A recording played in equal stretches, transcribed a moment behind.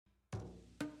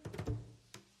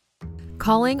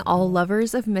Calling all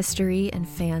lovers of mystery and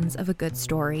fans of a good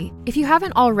story. If you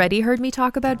haven't already heard me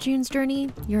talk about June's Journey,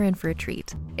 you're in for a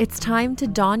treat. It's time to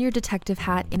don your detective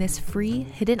hat in this free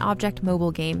hidden object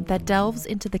mobile game that delves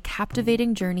into the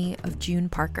captivating journey of June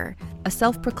Parker, a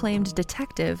self-proclaimed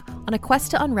detective on a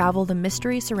quest to unravel the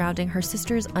mystery surrounding her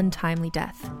sister's untimely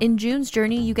death. In June's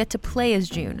Journey, you get to play as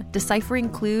June, deciphering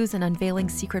clues and unveiling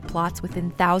secret plots within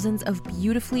thousands of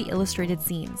beautifully illustrated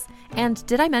scenes. And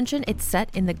did I mention it's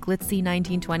set in the glitzy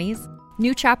 1920s?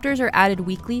 New chapters are added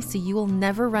weekly, so you will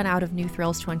never run out of new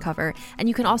thrills to uncover, and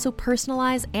you can also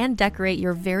personalize and decorate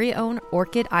your very own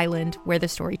Orchid Island where the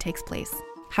story takes place.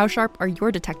 How sharp are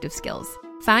your detective skills?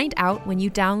 Find out when you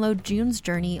download June's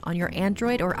Journey on your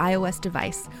Android or iOS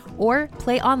device, or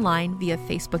play online via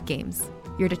Facebook Games.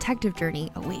 Your detective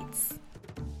journey awaits.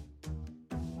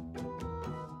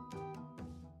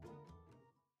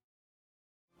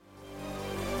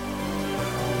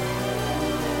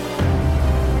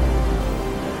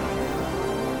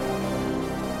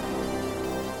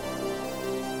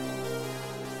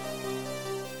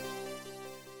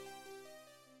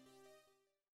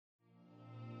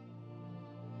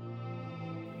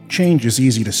 Change is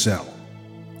easy to sell.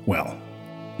 Well,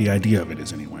 the idea of it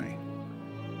is anyway.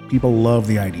 People love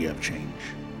the idea of change,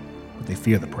 but they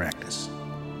fear the practice.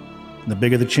 And the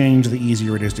bigger the change, the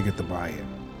easier it is to get the buy-in,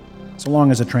 so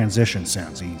long as a transition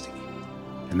sounds easy.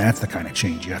 And that's the kind of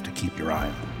change you have to keep your eye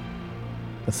on.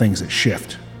 The things that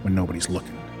shift when nobody's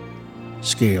looking.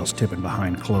 Scales tipping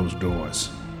behind closed doors.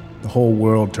 The whole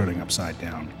world turning upside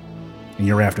down. And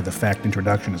your after-the-fact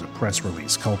introduction is a press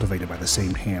release cultivated by the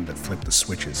same hand that flipped the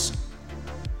switches.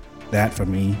 That, for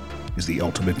me, is the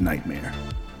ultimate nightmare.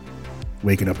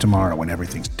 Waking up tomorrow when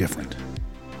everything's different,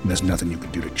 and there's nothing you can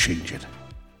do to change it.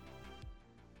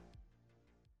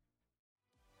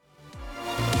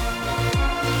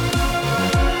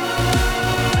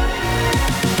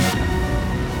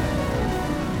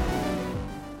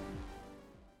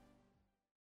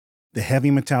 The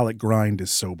heavy metallic grind is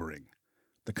sobering.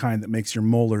 The kind that makes your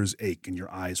molars ache and your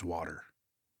eyes water.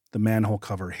 The manhole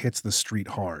cover hits the street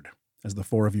hard as the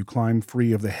four of you climb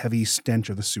free of the heavy stench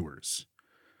of the sewers.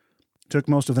 It took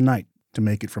most of the night to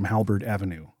make it from Halberd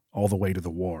Avenue all the way to the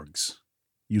Wargs,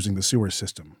 using the sewer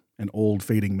system and old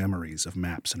fading memories of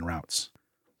maps and routes.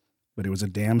 But it was a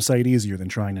damn sight easier than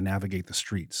trying to navigate the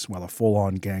streets while a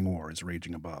full-on gang war is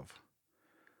raging above.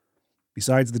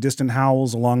 Besides the distant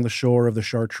howls along the shore of the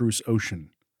Chartreuse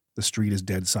Ocean, the street is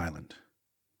dead silent.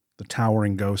 The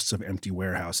towering ghosts of empty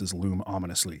warehouses loom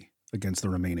ominously against the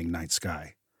remaining night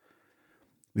sky.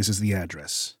 This is the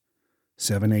address,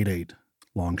 788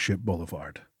 Longship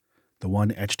Boulevard, the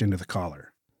one etched into the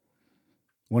collar.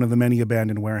 One of the many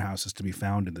abandoned warehouses to be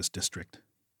found in this district.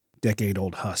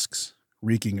 Decade-old husks,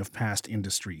 reeking of past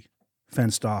industry,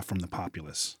 fenced off from the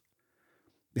populace.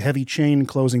 The heavy chain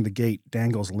closing the gate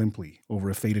dangles limply over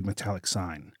a faded metallic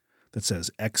sign that says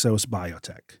Exos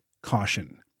Biotech,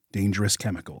 caution, dangerous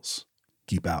chemicals.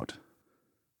 Keep out.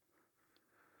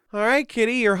 All right,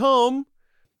 kitty, you're home.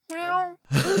 Meow.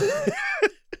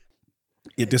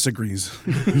 It disagrees.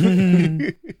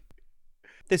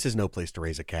 This is no place to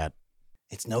raise a cat.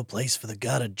 It's no place for the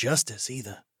god of justice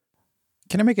either.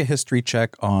 Can I make a history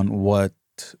check on what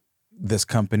this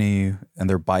company and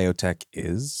their biotech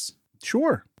is?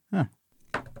 Sure. Yeah.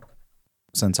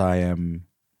 Since I am,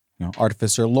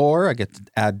 Artificer lore, I get to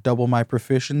add double my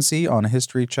proficiency on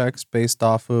history checks based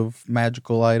off of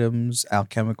magical items,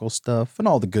 alchemical stuff, and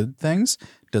all the good things.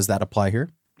 Does that apply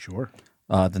here? Sure.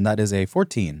 Then that is a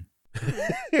 14.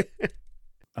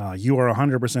 You are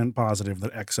 100% positive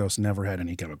that Exos never had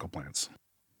any chemical plants.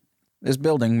 This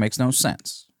building makes no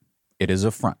sense. It is a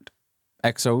front.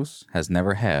 Exos has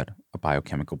never had a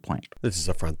biochemical plant. This is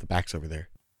a front. The back's over there.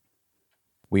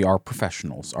 We are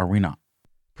professionals, are we not?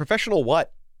 Professional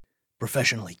what?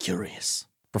 Professionally curious.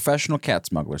 Professional cat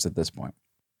smugglers at this point.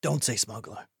 Don't say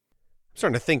smuggler. I'm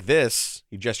starting to think this,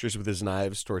 he gestures with his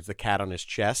knives towards the cat on his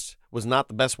chest, was not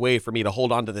the best way for me to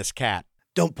hold on to this cat.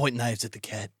 Don't point knives at the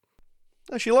cat.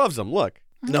 Oh, she loves him, look.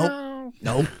 Nope.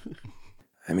 Nope.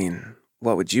 I mean,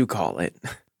 what would you call it?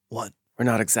 What? We're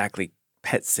not exactly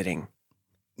pet sitting.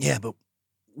 Yeah, but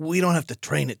we don't have to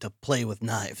train it to play with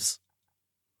knives.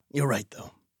 You're right,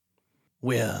 though.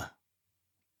 We're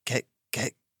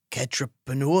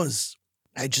catrepreneurs.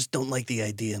 I just don't like the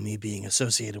idea of me being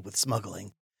associated with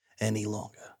smuggling any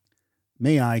longer.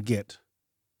 May I get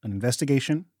an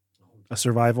investigation, a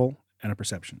survival, and a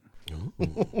perception?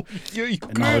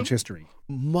 And knowledge history.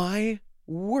 My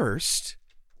worst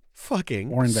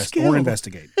fucking Or skill.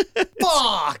 investigate.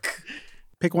 Fuck!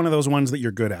 Pick one of those ones that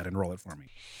you're good at and roll it for me.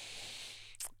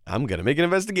 I'm going to make an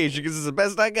investigation because it's the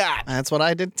best I got. That's what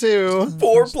I did too.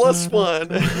 4 plus 1.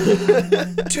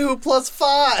 2 plus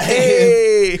 5.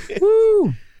 Hey!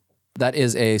 Woo! That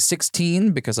is a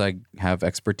 16 because I have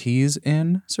expertise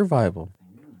in survival.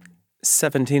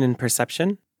 17 in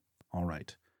perception. All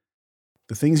right.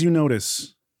 The things you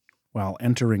notice while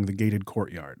entering the gated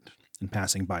courtyard and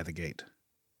passing by the gate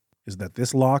is that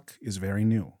this lock is very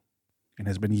new and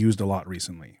has been used a lot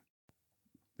recently.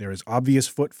 There is obvious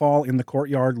footfall in the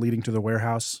courtyard leading to the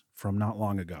warehouse from not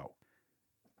long ago.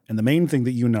 And the main thing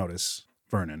that you notice,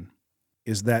 Vernon,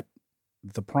 is that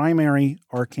the primary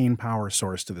arcane power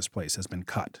source to this place has been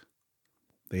cut.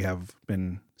 They have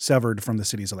been severed from the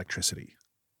city's electricity.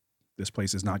 This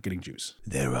place is not getting juice.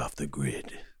 They're off the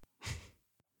grid.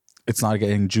 It's not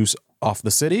getting juice off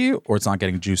the city, or it's not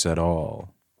getting juice at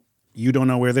all? You don't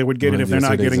know where they would get it if they're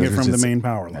not getting it from the main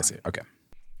power line. I see. Okay.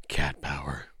 Cat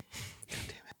power.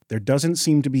 There doesn't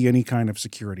seem to be any kind of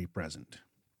security present.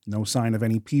 No sign of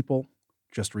any people,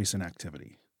 just recent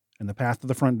activity. And the path to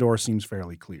the front door seems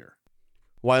fairly clear.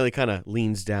 Wiley kind of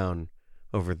leans down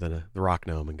over the rock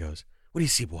gnome and goes, "What do you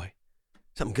see, boy?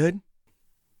 Something good?"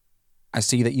 I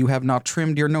see that you have not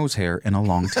trimmed your nose hair in a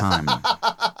long time.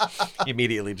 He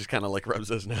immediately just kind of like rubs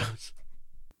his nose.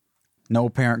 No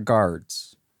apparent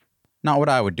guards. Not what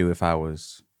I would do if I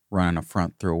was running a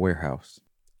front through a warehouse.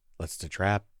 Let's to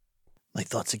trap. My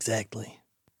thoughts exactly.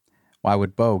 Why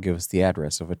would Bo give us the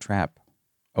address of a trap?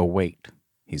 Oh, wait.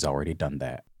 He's already done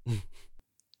that.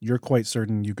 You're quite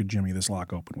certain you could jimmy this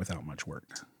lock open without much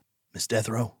work. Miss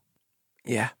Deathrow,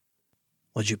 Yeah,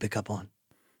 what'd you pick up on?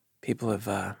 people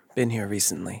have been here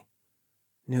recently.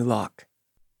 New lock.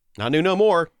 Not new no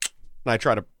more. And I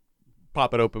try to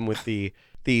pop it open with the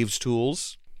thieves'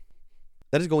 tools.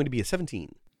 That is going to be a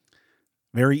 17.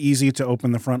 Very easy to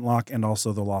open the front lock and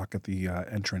also the lock at the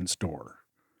entrance door.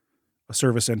 A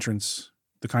service entrance,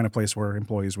 the kind of place where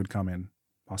employees would come in,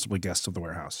 possibly guests of the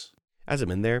warehouse. As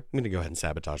I'm in there, I'm going to go ahead and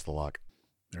sabotage the lock.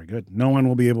 Very good. No one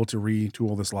will be able to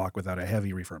retool this lock without a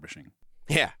heavy refurbishing.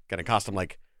 Yeah, going to cost them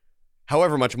like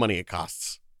however much money it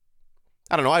costs.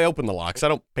 I don't know. I open the locks. I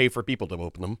don't pay for people to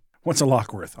open them. What's a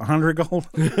lock worth? 100 gold?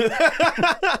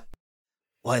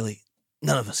 Wiley,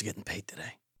 none of us are getting paid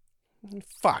today.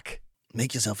 Fuck.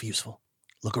 Make yourself useful.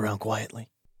 Look around quietly.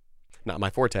 Not my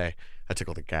forte. I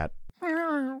tickle the cat.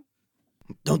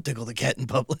 Don't tickle the cat in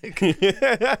public.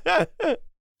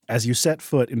 As you set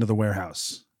foot into the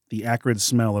warehouse, the acrid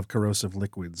smell of corrosive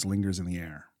liquids lingers in the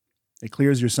air. It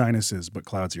clears your sinuses but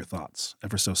clouds your thoughts,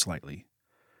 ever so slightly.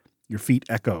 Your feet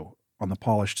echo on the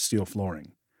polished steel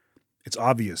flooring. It's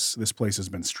obvious this place has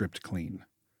been stripped clean.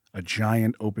 A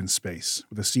giant open space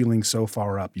with a ceiling so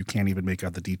far up you can't even make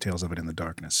out the details of it in the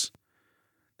darkness.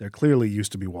 There clearly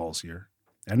used to be walls here,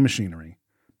 and machinery,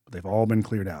 but they've all been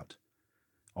cleared out.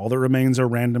 All that remains are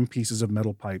random pieces of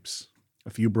metal pipes, a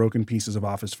few broken pieces of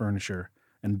office furniture,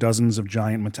 and dozens of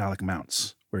giant metallic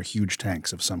mounts where huge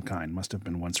tanks of some kind must have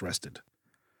been once rested.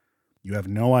 You have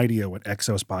no idea what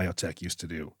Exos Biotech used to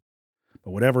do,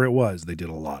 but whatever it was, they did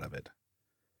a lot of it.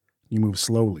 You move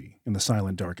slowly in the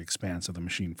silent dark expanse of the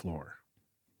machine floor,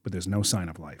 but there's no sign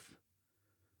of life.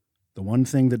 The one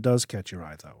thing that does catch your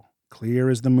eye, though, clear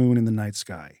as the moon in the night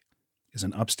sky, is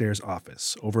an upstairs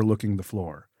office overlooking the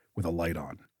floor with a light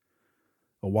on.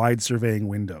 A wide surveying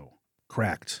window,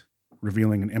 cracked,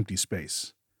 revealing an empty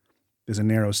space. There's a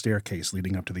narrow staircase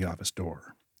leading up to the office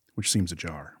door, which seems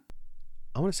ajar.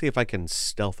 I want to see if I can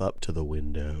stealth up to the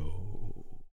window.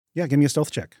 Yeah, give me a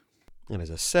stealth check. It is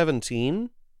a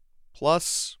 17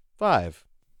 plus 5.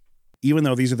 Even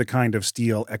though these are the kind of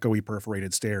steel, echoey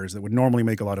perforated stairs that would normally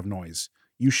make a lot of noise,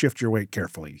 you shift your weight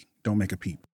carefully, don't make a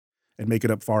peep, and make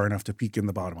it up far enough to peek in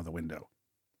the bottom of the window.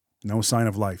 No sign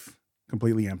of life,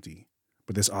 completely empty,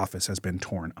 but this office has been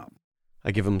torn up.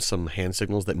 I give him some hand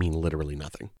signals that mean literally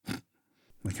nothing.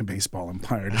 Like a baseball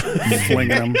umpire, just flinging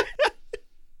them.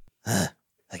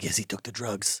 I guess he took the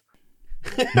drugs.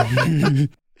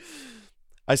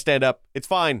 I stand up. It's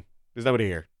fine. There's nobody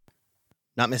here.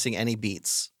 Not missing any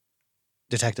beats,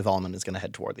 Detective Allman is going to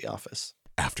head toward the office.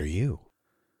 After you.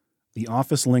 The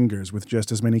office lingers with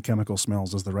just as many chemical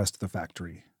smells as the rest of the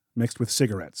factory, mixed with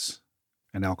cigarettes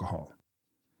and alcohol.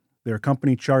 There are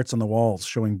company charts on the walls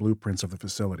showing blueprints of the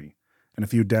facility, and a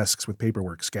few desks with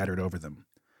paperwork scattered over them.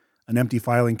 An empty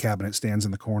filing cabinet stands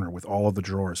in the corner with all of the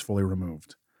drawers fully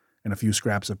removed, and a few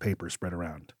scraps of paper spread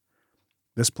around.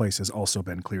 This place has also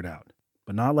been cleared out,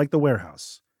 but not like the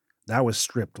warehouse. That was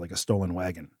stripped like a stolen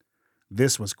wagon.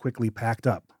 This was quickly packed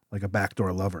up like a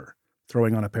backdoor lover,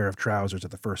 throwing on a pair of trousers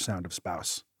at the first sound of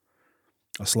spouse.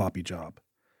 A sloppy job.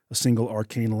 A single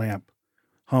arcane lamp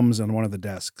hums on one of the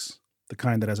desks, the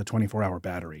kind that has a 24-hour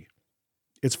battery.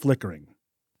 It's flickering,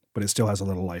 but it still has a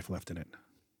little life left in it.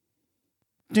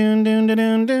 Dun, dun, dun,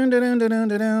 dun, dun, dun, dun, dun,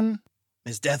 dun.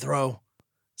 Miss Death Row,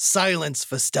 silence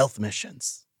for stealth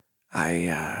missions.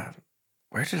 Where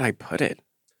did I put it?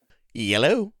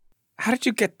 Yellow. How did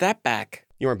you get that back?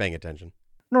 You weren't paying attention.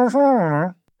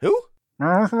 Who?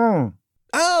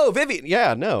 Oh, Vivian.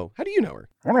 Yeah, no. How do you know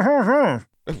her?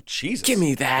 Oh, Jesus. Give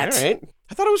me that. All right.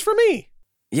 I thought it was for me.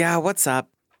 Yeah, what's up?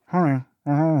 Honey,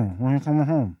 when you coming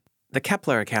home? The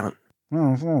Kepler account.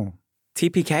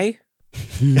 TPK?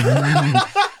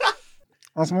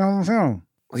 That's what I'm saying.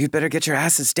 Well, you better get your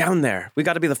asses down there. We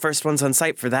got to be the first ones on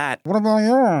site for that. What about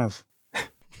yours?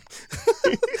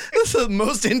 This is the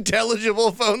most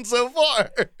intelligible phone so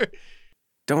far.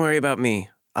 Don't worry about me.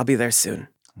 I'll be there soon.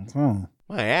 Okay.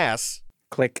 My ass.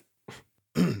 Click.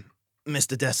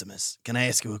 Mr. Decimus, can I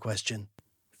ask you a question?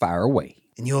 Fire away.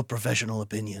 In your professional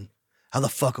opinion, how the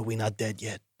fuck are we not dead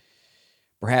yet?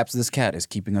 Perhaps this cat is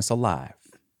keeping us alive.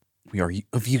 We are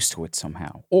of use to it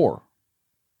somehow. Or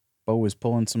Bo is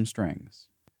pulling some strings.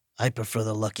 I prefer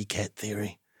the lucky cat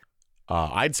theory.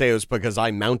 I'd say it was because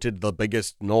I mounted the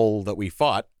biggest knoll that we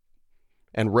fought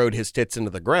and rode his tits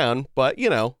into the ground, but, you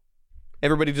know,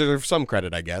 everybody deserves some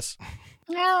credit, I guess.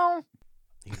 No.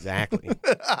 Exactly.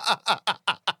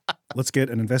 Let's get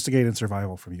an investigate and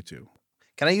survival from you two.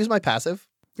 Can I use my passive?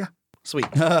 Yeah. Sweet.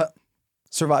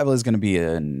 Survival is going to be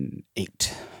an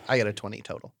 8. I got a 20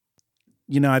 total.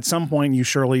 You know, at some point, you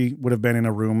surely would have been in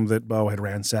a room that Bo had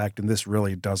ransacked, and this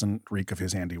really doesn't reek of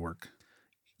his handiwork.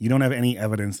 You don't have any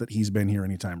evidence that he's been here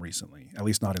anytime recently, at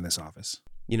least not in this office.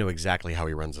 You know exactly how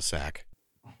he runs a sack.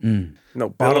 Mm. No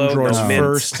Bottom pillow, drawers no mint.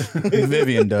 first,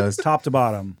 Vivian does. top to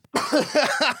bottom.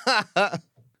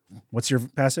 What's your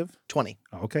passive? 20.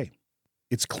 Okay.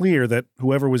 It's clear that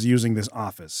whoever was using this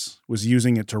office was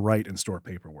using it to write and store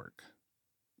paperwork.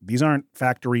 These aren't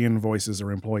factory invoices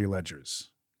or employee ledgers.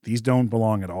 These don't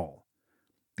belong at all.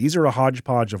 These are a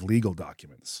hodgepodge of legal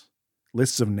documents,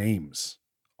 lists of names,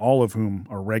 all of whom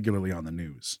are regularly on the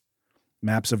news,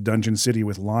 maps of Dungeon City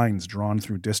with lines drawn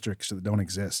through districts that don't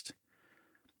exist.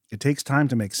 It takes time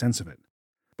to make sense of it,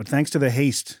 but thanks to the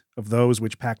haste of those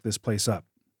which packed this place up,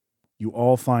 you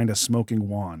all find a smoking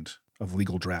wand of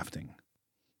legal drafting.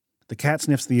 The cat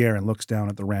sniffs the air and looks down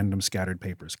at the random scattered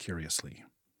papers curiously.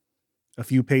 A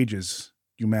few pages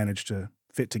you manage to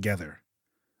fit together.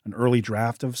 An early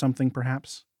draft of something,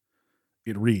 perhaps?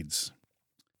 It reads,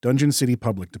 Dungeon City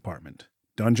Public Department,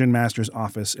 Dungeon Master's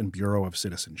Office and Bureau of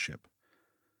Citizenship.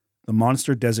 The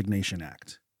Monster Designation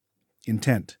Act.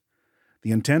 Intent.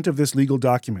 The intent of this legal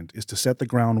document is to set the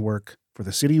groundwork for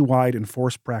the city-wide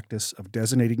enforced practice of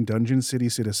designating Dungeon City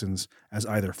citizens as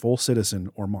either full citizen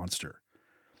or monster.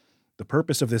 The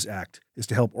purpose of this act is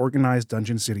to help organize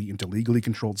Dungeon City into legally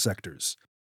controlled sectors.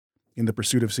 In the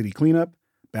pursuit of city cleanup,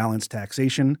 balanced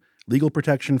taxation, legal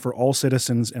protection for all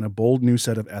citizens, and a bold new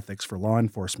set of ethics for law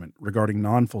enforcement regarding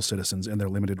non-full citizens and their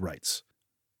limited rights.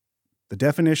 The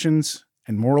definitions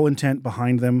and moral intent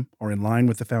behind them are in line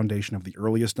with the foundation of the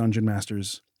earliest dungeon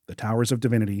masters, the Towers of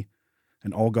Divinity,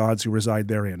 and all gods who reside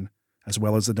therein, as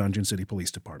well as the Dungeon City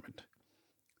Police Department.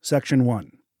 Section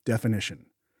 1. Definition.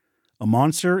 A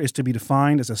monster is to be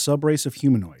defined as a subrace of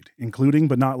humanoid, including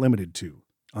but not limited to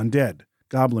undead,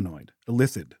 goblinoid,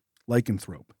 illithid,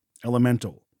 lycanthrope,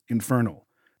 elemental, infernal,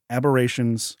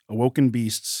 aberrations, awoken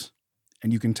beasts,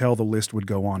 and you can tell the list would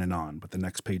go on, but the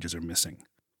next pages are missing.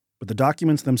 But the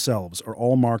documents themselves are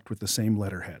all marked with the same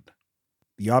letterhead.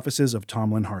 The offices of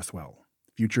Tomlin Harthwell,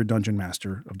 future Dungeon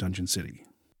Master of Dungeon City.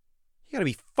 You gotta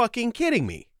be fucking kidding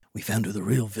me. We found who the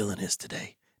real villain is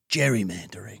today.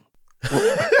 Gerrymandering.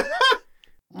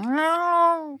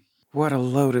 What a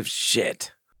load of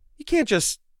shit. You can't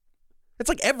just... It's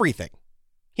like everything.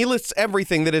 He lists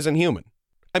everything that isn't human.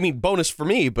 I mean, bonus for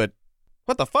me, but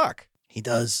what the fuck? He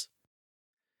does.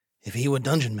 If he were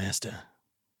Dungeon Master,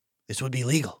 this would be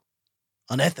legal.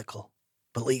 Unethical,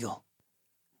 but legal.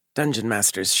 Dungeon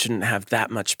masters shouldn't have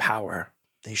that much power.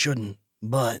 They shouldn't,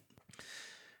 but...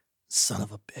 Son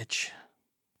of a bitch.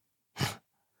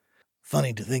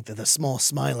 Funny to think that the small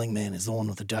smiling man is the one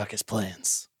with the darkest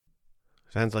plans.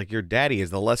 Sounds like your daddy is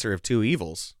the lesser of two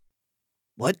evils.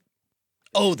 What?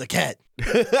 Oh, the cat.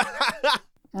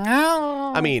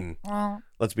 I mean,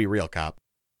 let's be real, cop.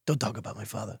 Don't talk about my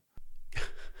father.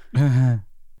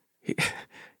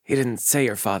 He didn't say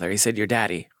your father, he said your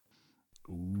daddy.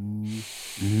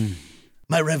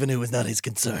 My revenue is not his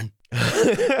concern.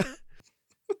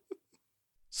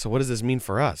 So what does this mean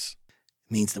for us?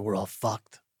 It means that we're all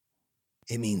fucked.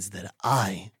 It means that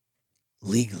I,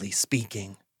 legally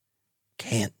speaking,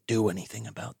 can't do anything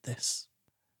about this.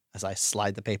 As I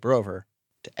slide the paper over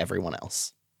to everyone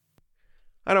else.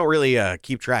 I don't really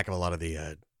keep track of a lot of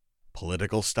the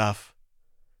political stuff.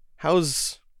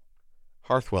 How's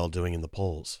Hearthwell doing in the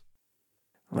polls?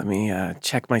 Let me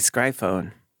check my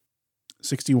Scryphone.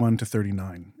 61 to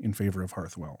 39 in favor of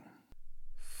Hearthwell.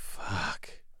 Fuck.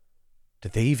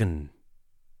 Did they even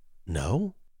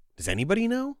know? Does anybody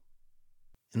know?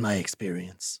 In my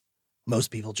experience,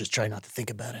 most people just try not to think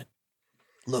about it.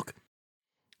 Look,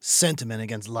 sentiment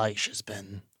against Leish has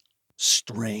been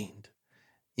strained.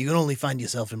 You can only find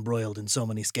yourself embroiled in so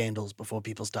many scandals before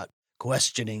people start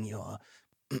questioning your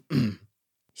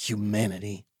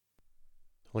humanity.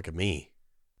 Look at me.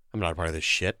 I'm not a part of this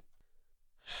shit.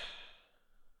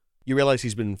 You realize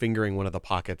he's been fingering one of the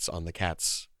pockets on the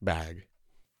cat's bag.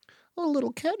 A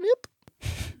little catnip?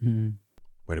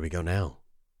 Where do we go now?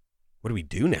 What do we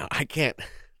do now? I can't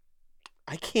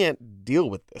deal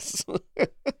with this.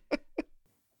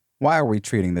 Why are we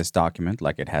treating this document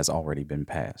like it has already been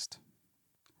passed?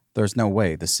 There's no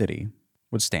way the city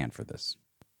would stand for this.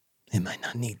 It might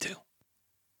not need to.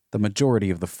 The majority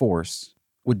of the force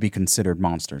would be considered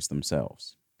monsters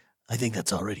themselves. I think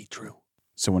that's already true.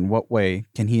 So in what way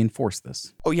can he enforce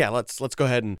this? Oh yeah, let's go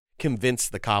ahead and convince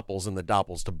the Koppels and the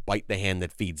Doppels to bite the hand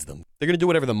that feeds them. They're going to do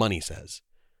whatever the money says.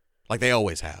 Like they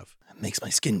always have. It makes my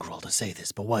skin crawl to say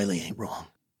this, but Wiley ain't wrong.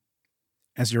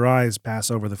 As your eyes pass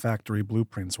over the factory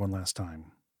blueprints one last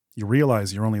time, you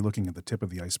realize you're only looking at the tip of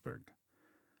the iceberg.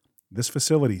 This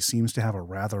facility seems to have a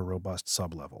rather robust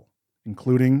sublevel,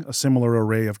 including a similar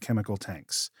array of chemical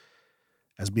tanks,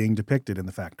 as being depicted in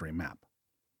the factory map.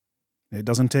 It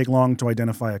doesn't take long to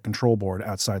identify a control board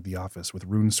outside the office with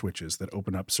rune switches that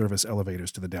open up service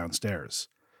elevators to the downstairs,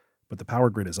 but the power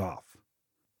grid is off.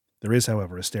 There is,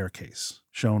 however, a staircase,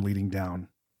 shown leading down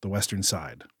the western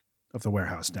side of the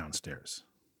warehouse downstairs.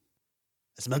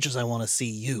 As much as I want to see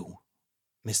you,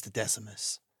 Mr.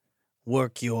 Decimus,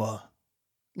 work your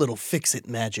little fix-it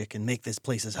magic and make this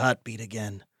place's heart beat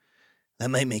again, that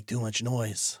might make too much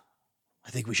noise.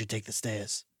 I think we should take the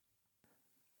stairs.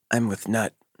 I'm with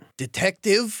Nut.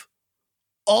 Detective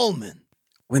Allman.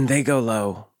 When they go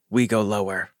low, we go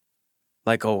lower.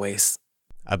 Like always.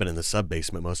 I've been in the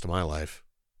sub-basement most of my life.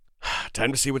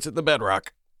 Time to see what's at the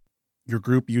bedrock. Your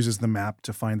group uses the map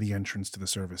to find the entrance to the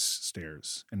service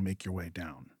stairs and make your way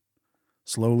down,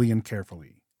 slowly and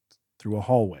carefully, through a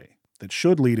hallway that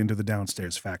should lead into the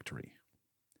downstairs factory.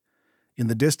 In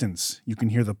the distance, you can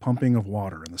hear the pumping of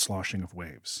water and the sloshing of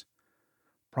waves,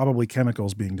 probably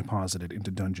chemicals being deposited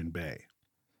into Dungeon Bay.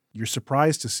 You're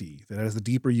surprised to see that as the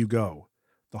deeper you go,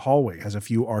 the hallway has a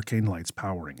few arcane lights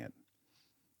powering it.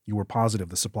 You were positive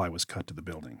the supply was cut to the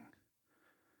building.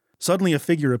 Suddenly a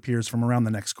figure appears from around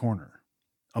the next corner.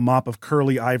 A mop of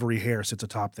curly ivory hair sits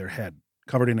atop their head,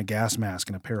 covered in a gas mask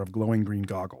and a pair of glowing green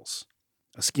goggles.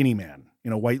 A skinny man,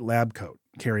 in a white lab coat,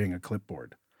 carrying a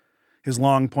clipboard. His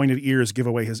long, pointed ears give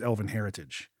away his elven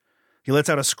heritage. He lets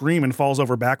out a scream and falls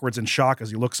over backwards in shock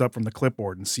as he looks up from the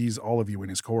clipboard and sees all of you in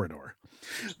his corridor.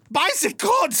 By the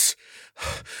gods!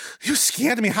 You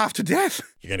scared me half to death.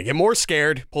 You're gonna get more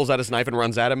scared. Pulls out his knife and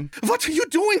runs at him. What are you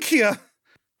doing here?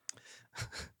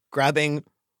 Grabbing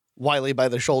Wiley by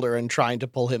the shoulder and trying to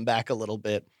pull him back a little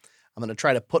bit. I'm going to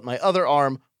try to put my other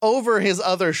arm over his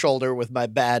other shoulder with my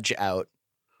badge out.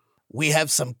 We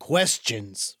have some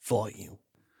questions for you.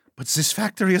 But this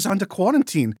factory is under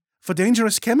quarantine for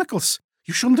dangerous chemicals.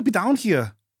 You shouldn't be down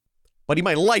here. Buddy,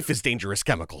 my life is dangerous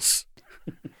chemicals.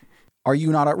 Are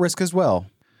you not at risk as well?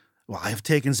 Well, I have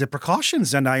taken the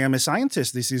precautions, and I am a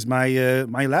scientist. This is my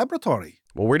laboratory.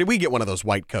 Well, where did we get one of those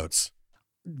white coats?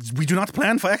 We do not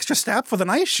plan for extra staff for the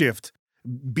night shift.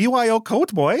 BYO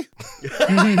coat, boy.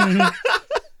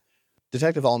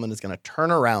 Detective Allman is going to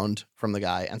turn around from the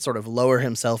guy and sort of lower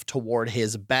himself toward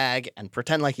his bag and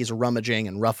pretend like he's rummaging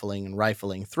and ruffling and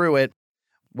rifling through it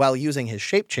while using his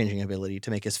shape-changing ability to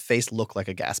make his face look like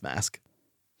a gas mask.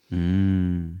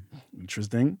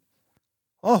 Interesting.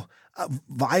 Oh,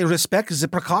 I respect the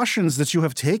precautions that you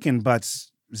have taken, but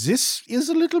this is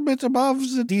a little bit above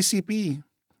the DCP,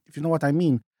 if you know what I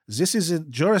mean. This is a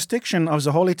jurisdiction of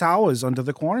the Holy Towers under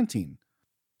the quarantine.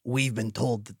 We've been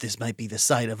told that this might be the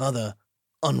site of other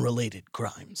unrelated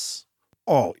crimes.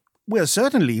 Oh, well,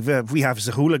 certainly. We have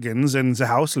the hooligans and the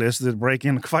houseless that break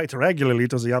in quite regularly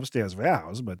to the upstairs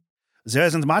warehouse, but there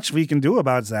isn't much we can do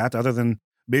about that other than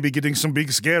maybe getting some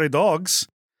big scary dogs.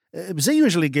 They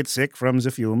usually get sick from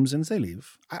the fumes and they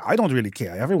leave. I don't really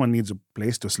care. Everyone needs a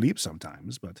place to sleep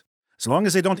sometimes, but as long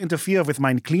as they don't interfere with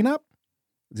my cleanup,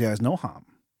 there is no harm.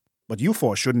 But you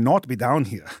four should not be down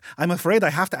here. I'm afraid I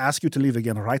have to ask you to leave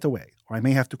again right away, or I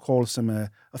may have to call some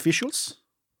officials.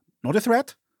 Not a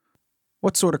threat?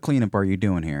 What sort of cleanup are you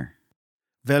doing here?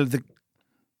 Well,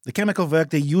 The chemical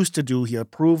work they used to do here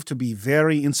proved to be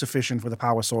very insufficient for the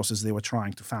power sources they were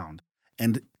trying to found.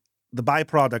 And the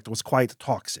byproduct was quite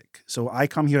toxic. So I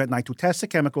come here at night to test the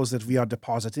chemicals that we are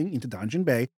depositing into Dungeon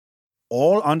Bay,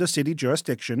 all under city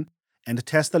jurisdiction, and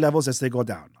test the levels as they go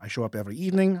down. I show up every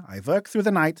evening, I work through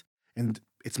the night, and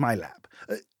it's my lab.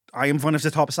 I am one of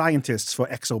the top scientists for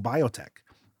exobiotech.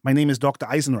 My name is Dr.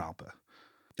 Eisenrauper.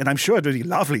 And I'm sure it would be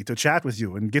lovely to chat with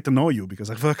you and get to know you because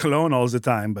I work alone all the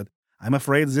time, but I'm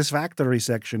afraid this factory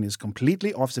section is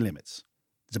completely off the limits.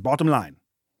 It's the bottom line.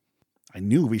 I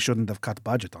knew we shouldn't have cut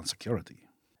budget on security.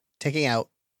 Taking out,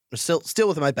 still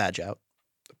with my badge out,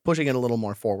 pushing it a little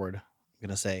more forward, I'm going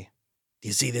to say, do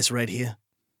you see this right here?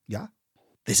 Yeah?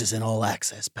 This is an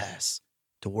all-access pass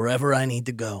to wherever I need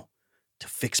to go to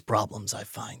fix problems I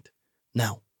find.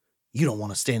 Now, you don't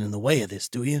want to stand in the way of this,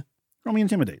 do you? Roll me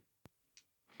Intimidate.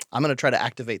 I'm going to try to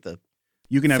activate the...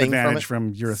 You can have thing from advantage it? from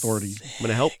your authority. I'm going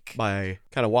to help by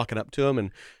kind of walking up to him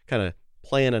and kind of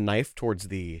playing a knife towards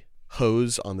the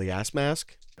hose on the gas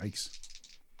mask. Nice.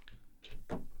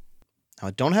 Now,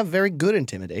 I don't have very good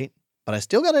Intimidate, but I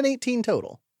still got an 18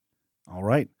 total. All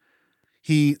right.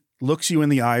 He looks you in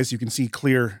the eyes. You can see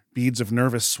clear beads of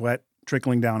nervous sweat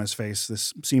trickling down his face.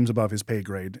 This seems above his pay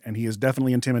grade, and he is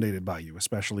definitely intimidated by you,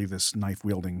 especially this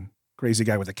knife-wielding crazy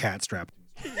guy with a cat strap.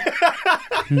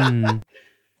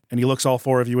 And he looks all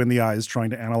four of you in the eyes, trying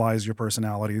to analyze your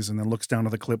personalities, and then looks down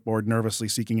at the clipboard, nervously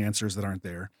seeking answers that aren't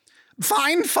there.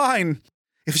 Fine, fine.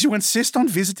 If you insist on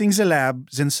visiting the lab,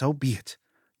 then so be it.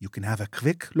 You can have a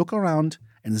quick look around,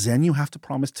 and then you have to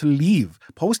promise to leave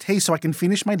post-haste so I can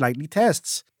finish my nightly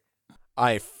tests.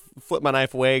 I flip my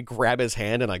knife away, grab his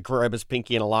hand, and I grab his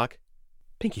pinky in a lock.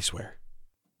 Pinky swear.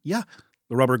 Yeah,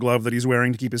 the rubber glove that he's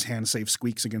wearing to keep his hand safe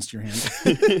squeaks against your hand.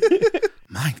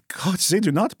 My God, they do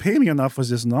not pay me enough for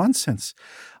this nonsense.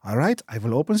 All right, I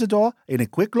will open the door and a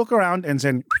quick look around and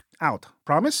then out.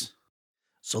 Promise?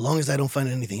 So long as I don't find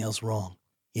anything else wrong.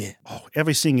 Yeah. Oh,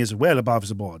 everything is well above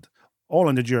the board. All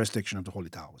under jurisdiction of the Holy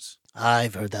Towers.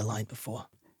 I've heard that line before.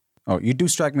 Oh, you do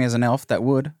strike me as an elf that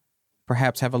would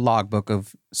perhaps have a logbook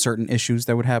of certain issues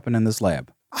that would happen in this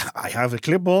lab. I have a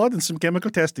clipboard and some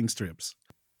chemical testing strips.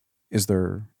 Have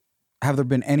there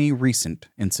been any recent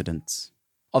incidents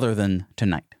other than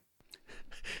tonight?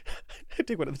 I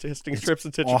take one of the testing strips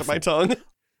and touch it to awful. my tongue.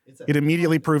 It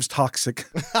immediately proves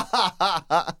toxic.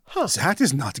 That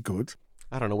is not good.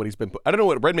 I don't know what I don't know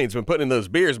what Redmane's been putting in those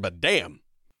beers, but damn.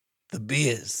 The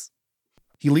beers.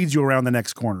 He leads you around the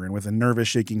next corner and with a nervous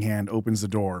shaking hand opens the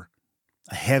door,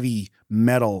 a heavy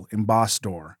metal embossed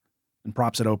door, and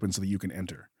props it open so that you can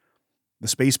enter. The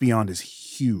space beyond is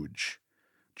huge,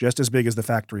 just as big as the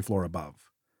factory floor above.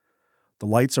 The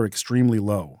lights are extremely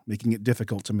low, making it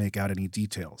difficult to make out any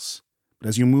details. But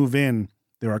as you move in,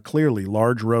 there are clearly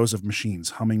large rows of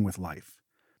machines humming with life,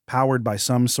 powered by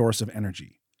some source of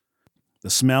energy.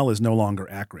 The smell is no longer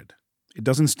acrid. It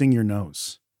doesn't sting your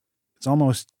nose. It's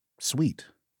almost sweet.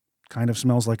 Kind of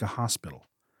smells like a hospital.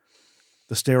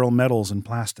 The sterile metals and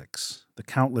plastics, the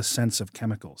countless scents of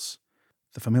chemicals,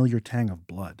 the familiar tang of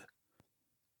blood.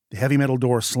 The heavy metal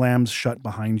door slams shut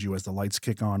behind you as the lights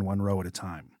kick on one row at a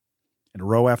time. And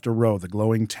row after row, the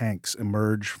glowing tanks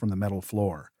emerge from the metal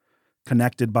floor,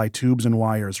 connected by tubes and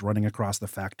wires running across the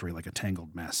factory like a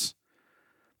tangled mess.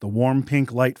 The warm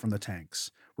pink light from the tanks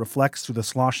reflects through the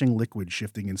sloshing liquid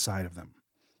shifting inside of them,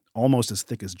 almost as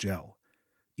thick as gel.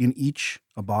 In each,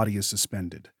 a body is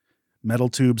suspended, metal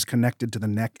tubes connected to the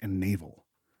neck and navel.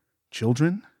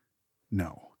 Children?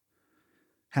 No.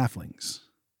 Halflings.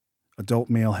 Adult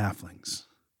male halflings.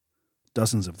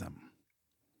 Dozens of them.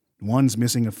 One's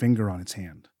missing a finger on its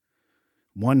hand.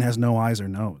 One has no eyes or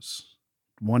nose.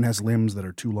 One has limbs that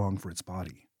are too long for its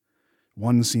body.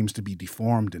 One seems to be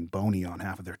deformed and bony on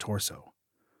half of their torso.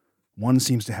 One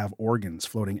seems to have organs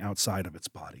floating outside of its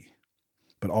body.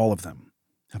 But all of them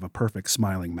have a perfect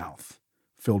smiling mouth,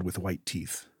 filled with white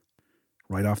teeth.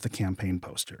 Right off the campaign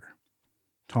poster.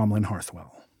 Tomlin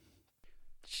Harthwell.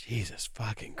 Jesus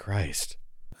fucking Christ.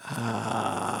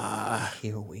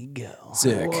 Here we go.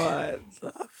 Sick. What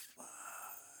the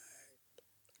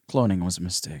Cloning was a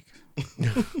mistake.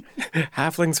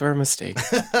 Halflings were a mistake.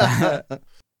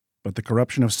 But the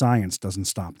corruption of science doesn't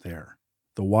stop there.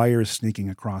 The wires sneaking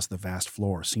across the vast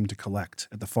floor seem to collect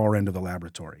at the far end of the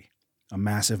laboratory. A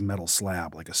massive metal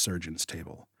slab like a surgeon's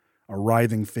table. A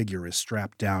writhing figure is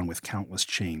strapped down with countless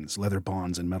chains, leather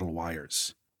bonds, and metal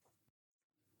wires.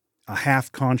 A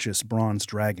half-conscious bronze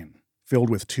dragon, filled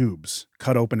with tubes,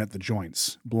 cut open at the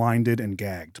joints, blinded and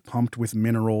gagged, pumped with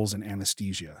minerals and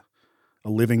anesthesia. A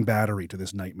living battery to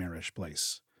this nightmarish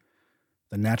place.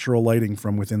 The natural lighting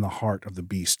from within the heart of the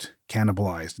beast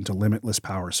cannibalized into limitless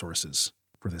power sources.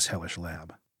 for this hellish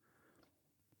lab.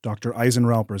 Dr.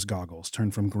 Eisenrauper's goggles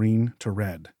turn from green to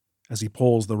red as he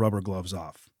pulls the rubber gloves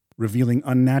off, revealing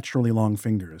unnaturally long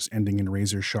fingers ending in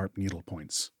razor-sharp needle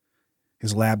points.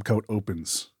 His lab coat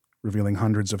opens, revealing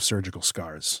hundreds of surgical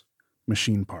scars,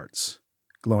 machine parts,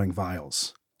 glowing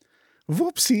vials.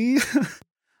 Whoopsie!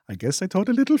 I guess I told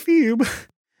a little fib.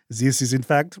 This is in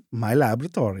fact my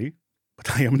laboratory,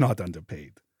 but I am not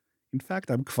underpaid. In fact,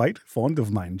 I'm quite fond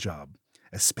of my job,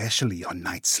 especially on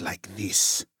nights like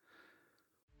this.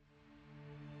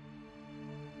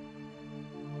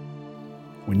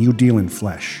 When you deal in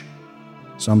flesh,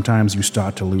 sometimes you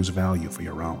start to lose value for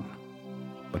your own.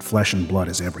 But flesh and blood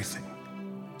is everything.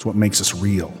 It's what makes us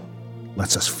real,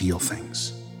 lets us feel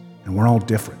things. And we're all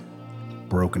different,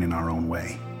 broken in our own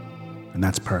way. And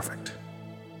that's perfect.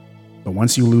 But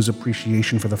once you lose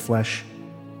appreciation for the flesh,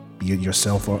 be it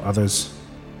yourself or others,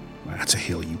 well, that's a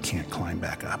hill you can't climb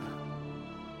back up.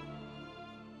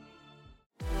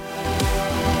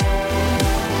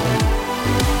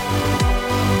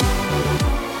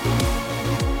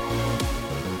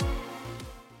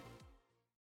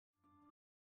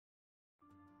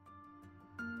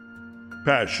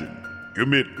 Passion,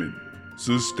 commitment,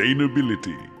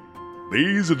 sustainability.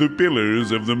 These are the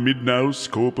pillars of the Midnaus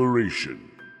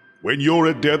Corporation. When you're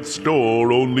at death's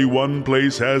door, only one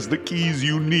place has the keys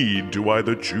you need to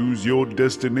either choose your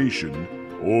destination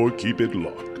or keep it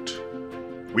locked.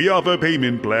 We offer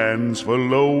payment plans for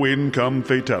low-income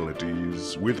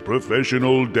fatalities with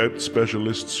professional debt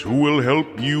specialists who will help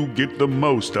you get the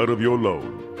most out of your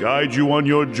loan, guide you on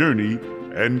your journey,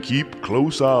 and keep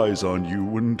close eyes on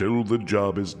you until the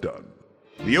job is done.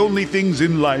 The only things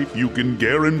in life you can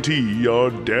guarantee are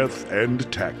death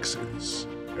and taxes.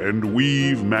 And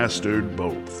we've mastered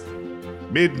both.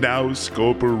 Midnaus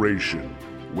Corporation.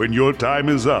 When your time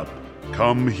is up,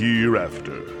 come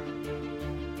hereafter.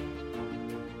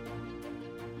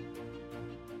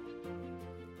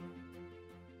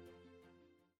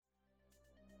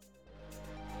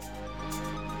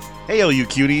 Hey, all you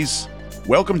cuties.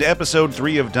 Welcome to episode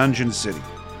 3 of Dungeon City.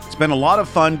 It's been a lot of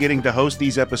fun getting to host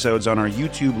these episodes on our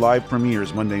YouTube live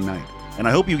premieres Monday night, and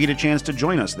I hope you get a chance to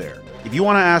join us there. If you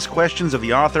want to ask questions of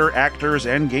the author, actors,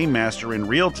 and game master in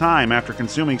real time after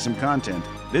consuming some content,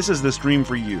 this is the stream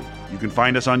for you. You can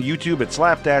find us on YouTube at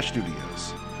Slapdash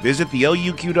Studios. Visit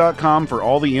theluq.com for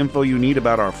all the info you need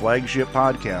about our flagship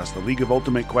podcast, The League of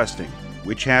Ultimate Questing,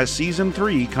 which has Season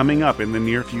 3 coming up in the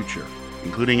near future,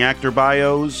 including actor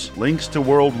bios, links to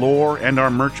world lore, and our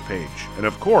merch page, and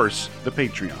of course, the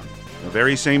Patreon. The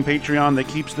very same Patreon that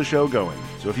keeps the show going.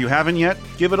 So if you haven't yet,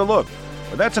 give it a look.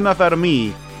 But that's enough out of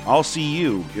me. I'll see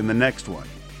you in the next one.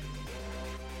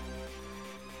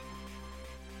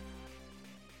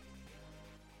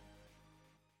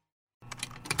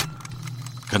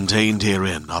 Contained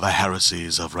herein are the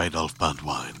heresies of Radolf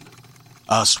Burntwine,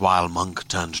 erstwhile monk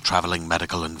turned traveling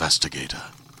medical investigator.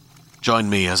 Join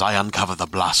me as I uncover the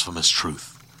blasphemous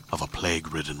truth of a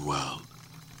plague-ridden world,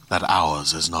 that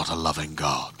ours is not a loving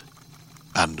God,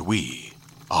 and we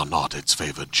are not its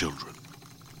favored children.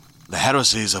 The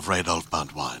Heresies of Radolf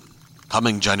Burntwine,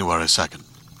 coming January 2nd,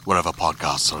 wherever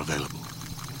podcasts are available.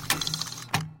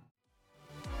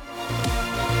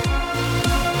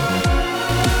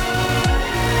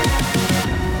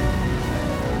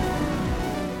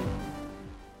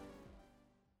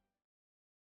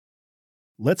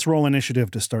 Let's roll initiative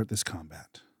to start this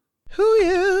combat. Hoo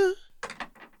yeah!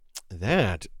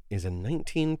 That is a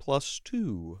 19 plus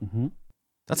 2. Mm-hmm.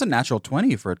 That's a natural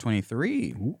 20 for a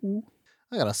 23. Ooh.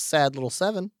 I got a sad little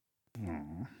 7.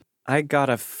 Aw. I got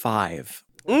a 5.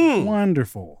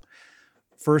 Wonderful.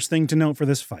 First thing to note for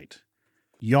this fight.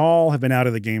 Y'all have been out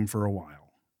of the game for a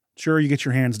while. Sure, you get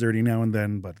your hands dirty now and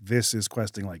then, but this is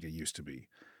questing like it used to be.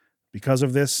 Because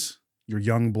of this, your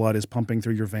young blood is pumping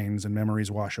through your veins and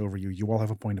memories wash over you. You all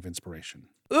have a point of inspiration.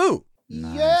 Ooh!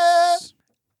 Nice. Yeah.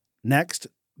 Next,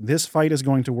 this fight is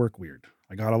going to work weird.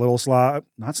 I got a little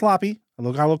not sloppy. I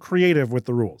got a little creative with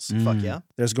the rules. Fuck yeah.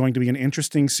 There's going to be an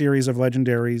interesting series of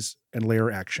legendaries and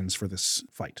layer actions for this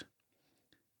fight.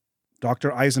 Dr.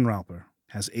 Eisenrauper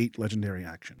has 8 legendary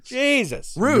actions.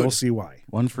 Jesus! You'll see why.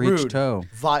 One for each Rude. toe.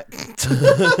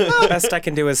 Best I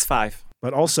can do is 5.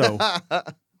 But also,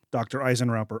 Dr.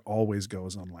 Eisenrauper always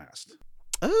goes on last.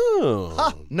 Oh.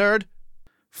 Ha, nerd.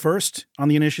 First on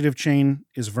the initiative chain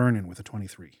is Vernon with a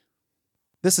 23.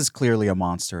 This is clearly a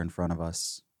monster in front of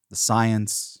us. The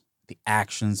science, the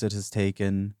actions it has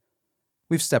taken.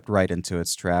 We've stepped right into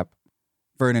its trap.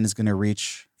 Vernon is going to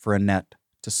reach for a net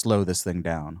to slow this thing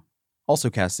down. Also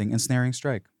casting Ensnaring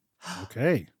Strike.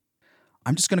 Okay.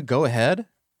 I'm just going to go ahead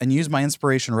and use my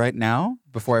inspiration right now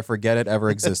before I forget it ever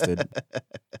existed.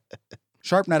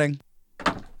 Sharp netting.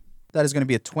 That is going to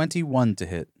be a 21 to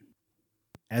hit.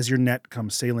 As your net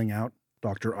comes sailing out,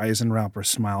 Dr. Eisenrauper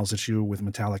smiles at you with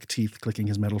metallic teeth, clicking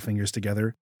his metal fingers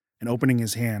together, and opening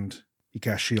his hand, he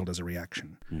casts shield as a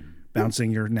reaction,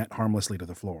 bouncing your net harmlessly to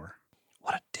the floor.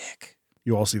 What a dick.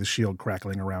 You all see the shield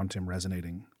crackling around him,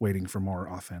 resonating, waiting for more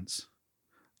offense.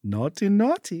 Naughty,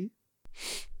 naughty.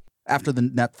 After the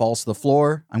net falls to the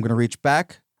floor, I'm going to reach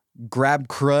back, grab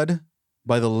Crud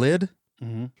by the lid,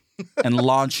 and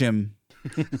launch him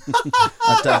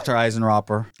at Dr.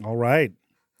 Eisenrauper. All right.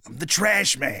 I'm the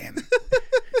trash man.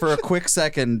 For a quick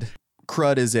second,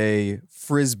 Crud is a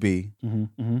frisbee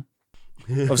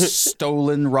of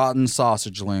stolen rotten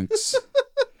sausage links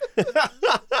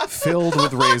filled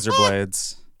with razor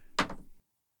blades.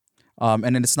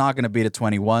 And it's not going to beat a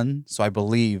 21, so I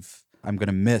believe I'm going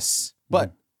to miss.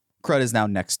 But Crud is now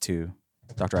next to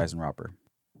Dr. Eisenrauper.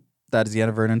 That is the end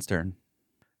of Vernon's turn.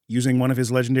 Using one of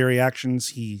his legendary actions,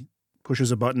 he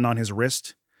pushes a button on his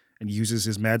wrist and uses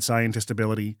his mad scientist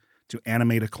ability to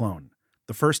animate a clone.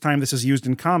 The first time this is used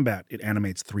in combat, it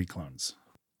animates 3 clones.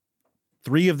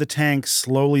 3 of the tanks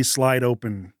slowly slide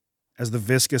open as the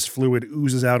viscous fluid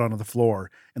oozes out onto the floor,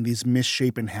 and these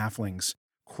misshapen halflings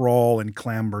crawl and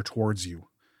clamber towards you,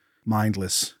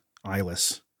 mindless,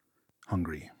 eyeless,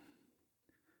 hungry.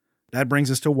 That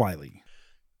brings us to Wiley.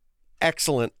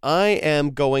 Excellent. I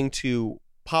am going to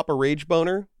pop a rage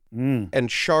boner and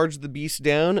charge the beast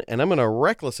down, and I'm going to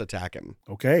reckless attack him.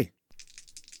 Okay.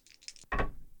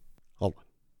 Hold on.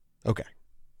 Okay.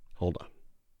 Hold on.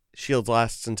 Shield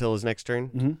lasts until his next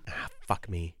turn? Fuck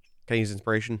me. Can I use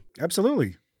inspiration?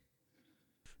 Absolutely.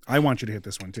 I want you to hit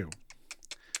this one, too.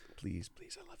 Please,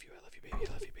 please. I love you. I love you, baby.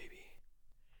 I love you, baby.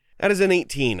 That is an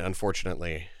 18,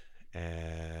 unfortunately.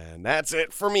 And that's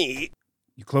it for me.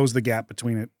 You close the gap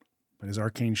between it, but his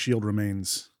arcane shield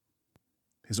remains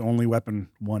his only weapon,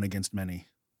 one against many.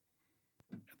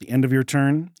 At the end of your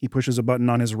turn, he pushes a button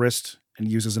on his wrist and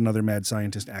uses another mad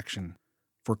scientist action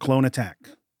for clone attack.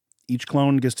 Each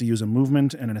clone gets to use a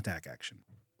movement and an attack action.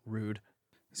 Rude.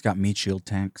 He's got meat shield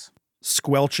tanks.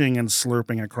 Squelching and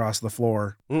slurping across the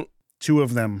floor, 2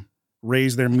 of them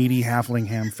raise their meaty halfling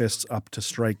ham fists up to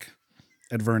strike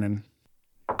at Vernon.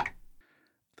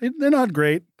 They're not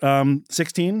great.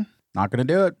 16? Not going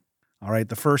to do it. All right,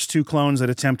 the first 2 clones that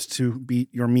attempt to beat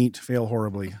your meat fail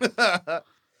horribly.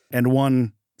 And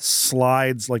one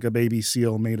slides like a baby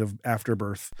seal made of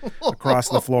afterbirth across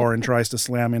the floor and tries to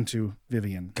slam into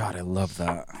Vivian. God, I love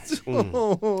that.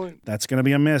 That's going to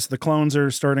be a miss. The clones are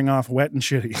starting off wet and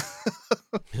shitty.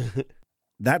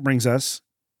 That brings us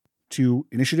to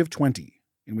Initiative 20,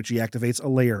 in which he activates a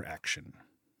layer action.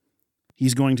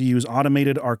 He's going to use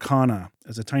Automated Arcana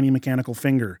as a tiny mechanical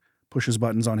finger pushes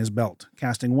buttons on his belt,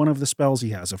 casting one of the spells he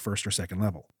has of 1st or 2nd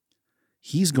level.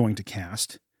 He's going to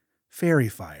cast Fairy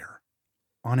Fire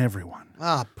on everyone.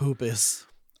 Ah, poopus.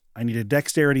 I need a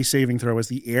dexterity saving throw as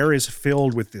the air is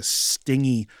filled with this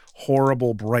stingy,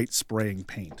 horrible, bright spraying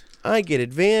paint. I get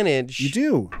advantage. You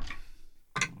do.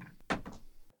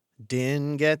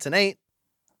 Din gets an 8.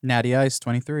 Natty Ice,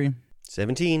 23.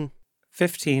 17.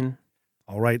 15.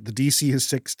 All right, the DC is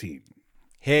 16.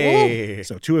 Hey.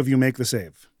 So 2 of you make the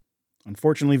save.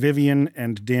 Unfortunately, Vivian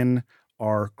and Din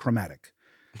are chromatic.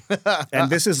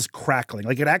 And this is crackling.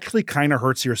 Like, it actually kind of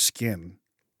hurts your skin.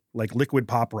 Like liquid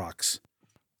pop rocks.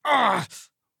 Ah!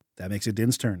 That makes it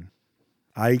Din's turn.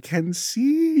 I can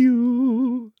see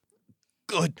you.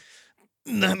 Good.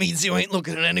 That means you ain't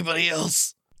looking at anybody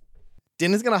else.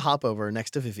 Din is going to hop over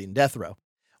next to Vivian Death Row.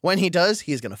 When he does,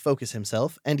 he's going to focus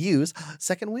himself and use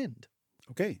Second Wind.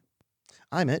 Okay.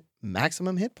 I'm at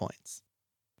maximum hit points.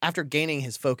 After gaining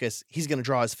his focus, he's going to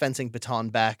draw his fencing baton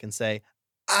back and say,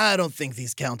 I don't think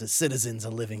these count as citizens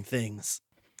of living things.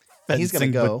 He's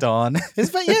going to go. Baton.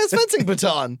 His fencing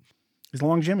baton. He's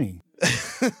long Jimmy.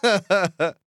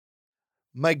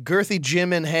 My girthy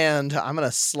Jim in hand, I'm going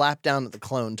to slap down at the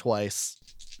clone twice.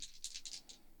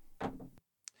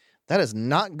 That is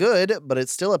not good, but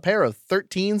it's still a pair of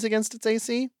 13s against its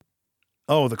AC.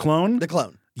 Oh, the clone? The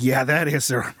clone. Yeah, that is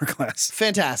their armor class.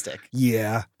 Fantastic.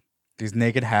 Yeah. These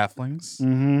naked halflings.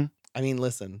 Mm-hmm. I mean,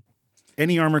 listen.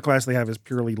 Any armor class they have is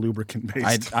purely lubricant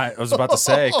based. I was about to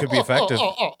say, it could be effective.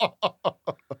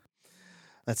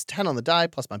 That's 10 on the die,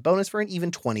 plus my bonus for an even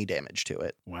 20 damage to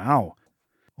it. Wow.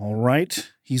 All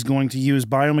right. He's going to use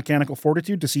biomechanical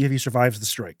fortitude to see if he survives the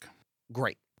strike.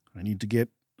 Great. I need to get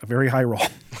a very high roll.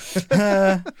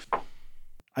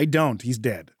 I don't. He's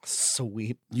dead.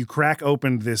 Sweet. You crack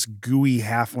open this gooey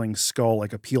halfling skull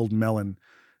like a peeled melon,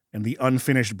 and the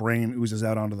unfinished brain oozes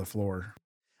out onto the floor.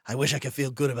 I wish I could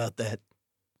feel good about that.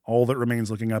 All that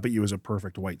remains looking up at you is a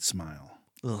perfect white smile.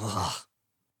 Ugh.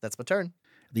 That's my turn.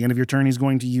 At the end of your turn, he's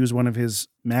going to use one of his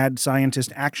mad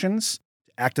scientist actions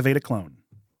to activate a clone.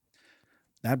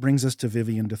 That brings us to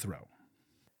Vivian to throw.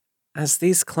 As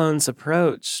these clones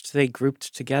approached, they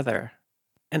grouped together.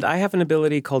 And I have an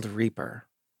ability called Reaper.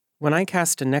 When I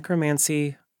cast a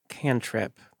necromancy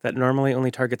cantrip that normally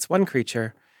only targets one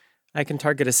creature, I can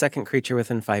target a second creature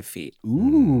within 5 feet.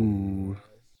 Ooh.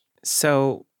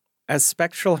 So, as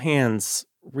spectral hands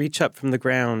reach up from the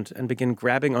ground and begin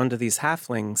grabbing onto these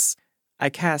halflings, I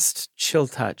cast Chill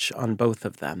Touch on both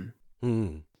of them.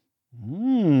 Do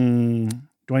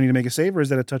I need to make a save, or is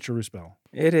that a touch-a-roo spell?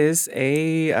 It is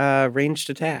a ranged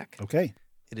attack. Okay.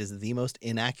 It is the most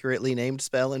inaccurately named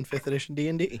spell in 5th edition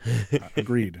D&D.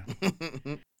 Agreed.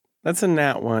 That's a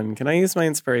nat 1. Can I use my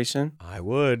inspiration? I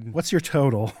would. What's your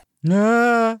total? 8.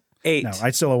 No,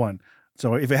 I'd still a 1.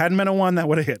 So if it hadn't been a 1, that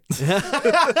would have hit.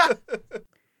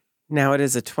 Now it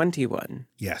is a 21.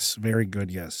 Yes, very good,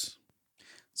 yes.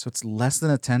 So it's less than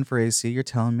a 10 for AC. You're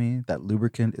telling me that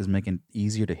lubricant is making it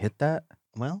easier to hit that?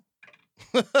 Well.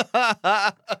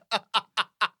 I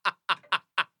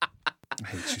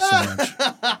hate you so much.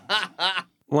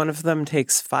 One of them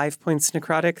takes 5 points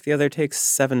necrotic. The other takes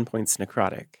 7 points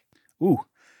necrotic. Ooh.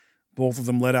 Both of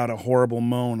them let out a horrible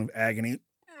moan of agony.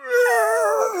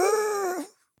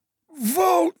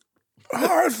 Vote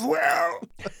Hearthwell.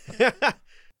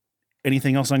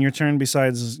 Anything else on your turn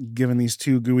besides giving these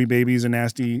two gooey babies a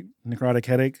nasty necrotic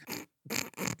headache?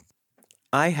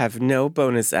 I have no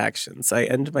bonus actions. I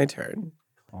end my turn.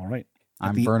 All right.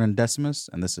 I'm Vernon Decimus,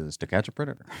 and this is To Catch a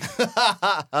Predator.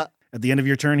 At the end of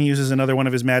your turn, he uses another one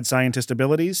of his mad scientist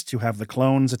abilities to have the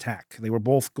clones attack. They were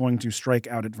both going to strike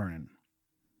out at Vernon.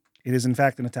 It is, in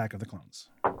fact, an attack of the clones.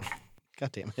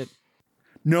 God damn it.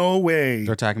 No way.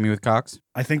 They're attacking me with cocks?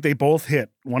 I think they both hit.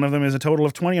 One of them is a total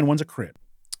of 20 and one's a crit.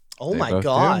 Oh They my both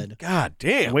God. God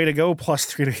damn. Way to go,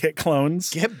 +3 to hit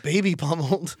clones. Get baby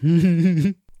pummeled.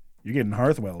 You're getting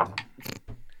Hearthwelled.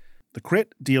 The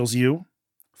crit deals you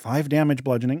 5 damage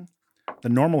bludgeoning. The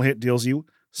normal hit deals you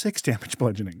 6 damage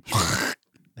bludgeoning.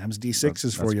 Them's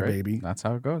D6s for you, great. baby. That's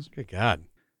how it goes. Good God.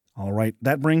 All right,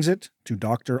 that brings it to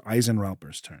Dr.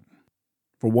 Eisenrauper's turn.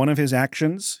 For one of his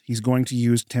actions, he's going to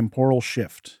use Temporal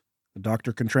Shift. The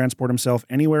doctor can transport himself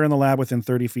anywhere in the lab within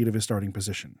 30 feet of his starting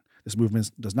position. This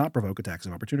movement does not provoke attacks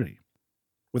of opportunity.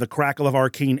 With a crackle of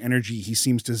arcane energy, he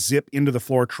seems to zip into the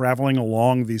floor, traveling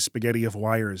along the spaghetti of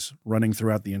wires running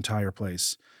throughout the entire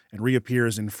place, and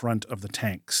reappears in front of the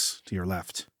tanks to your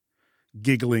left,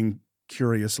 giggling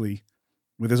curiously.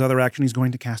 With his other action, he's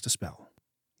going to cast a spell.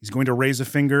 He's going to raise a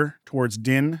finger towards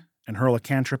Din and hurl a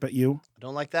cantrip at you. I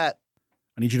don't like that.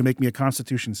 I need you to make me a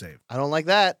Constitution save. I don't like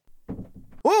that.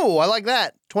 Ooh, I like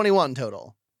that. 21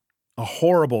 total. A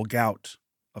horrible gout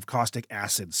of caustic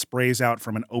acid sprays out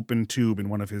from an open tube in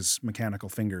one of his mechanical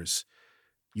fingers.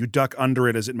 You duck under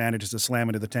it as it manages to slam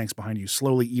into the tanks behind you,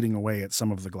 slowly eating away at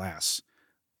some of the glass.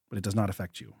 But it does not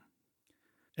affect you.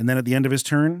 And then at the end of his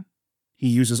turn, he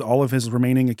uses all of his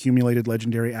remaining accumulated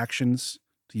legendary actions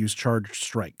to use Charged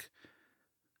Strike.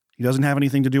 He doesn't have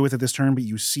anything to do with it this turn, but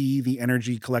you see the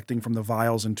energy collecting from the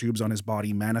vials and tubes on his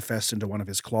body manifest into one of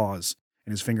his claws,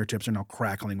 and his fingertips are now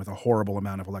crackling with a horrible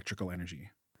amount of electrical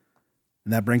energy.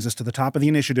 And that brings us to the top of the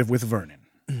initiative with Vernon.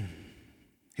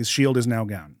 His shield is now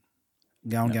gone.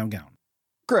 Gown.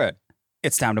 Crud.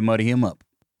 It's time to muddy him up.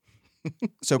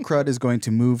 So Crud is going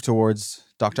to move towards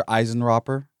Dr.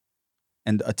 Eisenrauper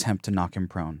and attempt to knock him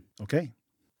prone. Okay,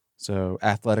 So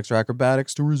athletics or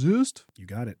acrobatics to resist. you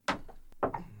got it.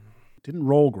 Didn't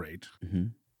roll great.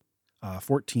 Mm-hmm.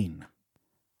 14.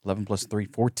 11 plus 3,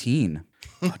 14.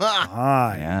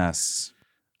 Ah, Yes.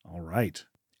 all right.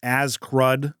 As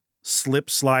Crud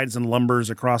slips, slides, and lumbers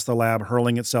across the lab,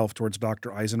 hurling itself towards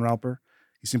Dr. Eisenrauper,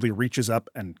 he simply reaches up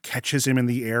and catches him in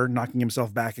the air, knocking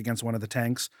himself back against one of the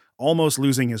tanks, almost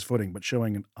losing his footing, but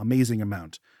showing an amazing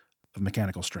amount of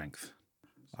mechanical strength.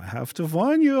 I have to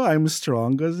warn you, I'm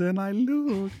stronger than I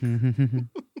look.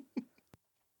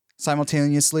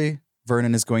 Simultaneously,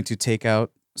 Vernon is going to take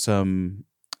out some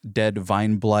dead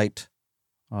vine blight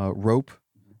rope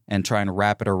and try and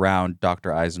wrap it around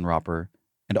Dr. Eisenrauper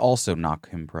and also knock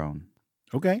him prone.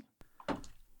 Okay.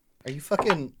 Are you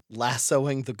fucking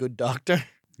lassoing the good doctor?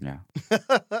 Yeah.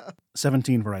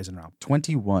 17 for Eisenrauper.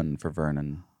 21 for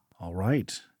Vernon. All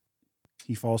right.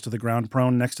 He falls to the ground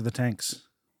prone next to the tanks.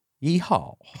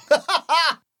 Yeehaw.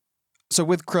 So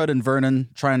with Crud and Vernon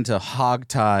trying to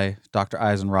hog-tie Dr.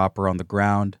 Eisenrauper on the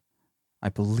ground, I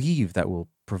believe that will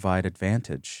provide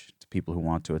advantage to people who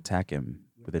want to attack him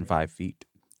within 5 feet.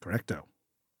 Correcto.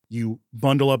 You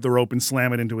bundle up the rope and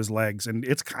slam it into his legs, and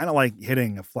it's kind of like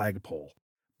hitting a flagpole,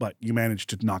 but you manage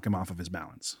to knock him off of his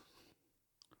balance.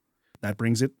 That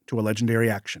brings it to a legendary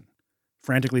action.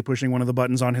 Frantically pushing one of the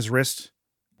buttons on his wrist,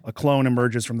 a clone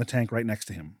emerges from the tank right next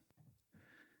to him.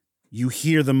 You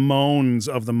hear the moans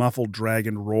of the muffled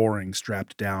dragon roaring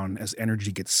strapped down as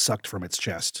energy gets sucked from its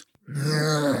chest.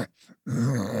 That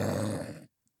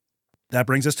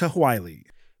brings us to Wiley.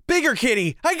 Bigger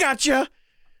kitty, I gotcha!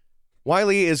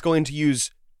 Wiley is going to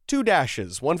use 2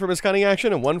 dashes, one from his cunning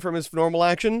action and one from his normal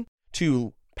action,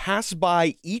 to pass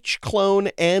by each clone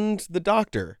and the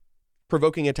doctor,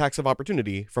 provoking attacks of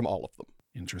opportunity from all of them.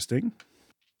 Interesting.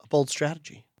 A bold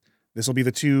strategy. This will be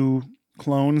the 2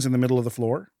 clones in the middle of the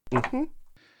floor. Mm-hmm.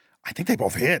 I think they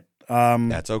both hit.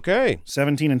 That's okay.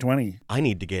 17 and 20. I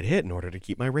need to get hit in order to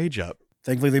keep my rage up.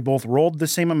 Thankfully, they both rolled the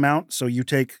same amount, so you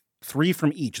take 3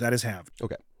 from each. That is halved.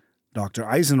 Okay. Dr.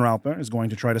 Eisenrauper is going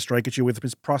to try to strike at you with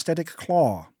his prosthetic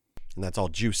claw. And that's all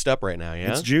juiced up right now,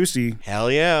 yeah? It's juicy.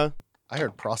 Hell yeah. I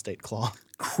heard prostate claw.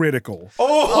 Critical.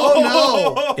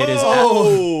 Oh, no!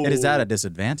 It is at a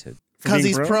disadvantage. For Because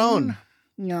being he's prone.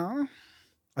 Yeah.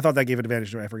 I thought that gave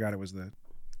advantage to it. I forgot it was the...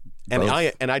 And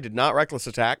I did not reckless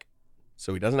attack,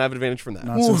 so he doesn't have advantage from that.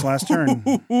 Not since last turn.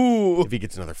 If he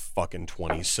gets another fucking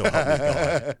 20, so help me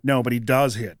God. No, but he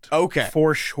does hit. Okay.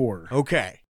 For sure.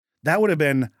 Okay. That would have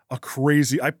been a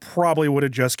crazy... I probably would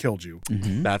have just killed you.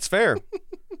 Mm-hmm. That's fair.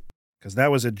 Because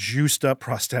that was a juiced up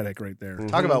prosthetic right there.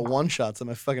 Talk about one-shots, am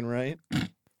I fucking right?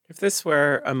 If this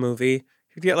were a movie,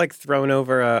 he'd get like thrown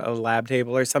over a lab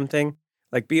table or something,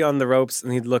 like be on the ropes,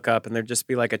 and he'd look up and there'd just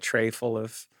be like a tray full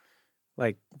of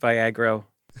like Viagra.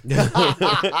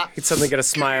 He'd suddenly get a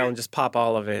smile and just pop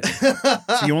all of it.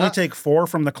 So you only take 4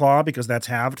 from the claw because that's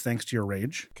halved thanks to your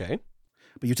rage. Okay.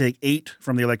 But you take 8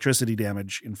 from the electricity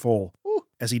damage in full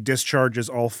as he discharges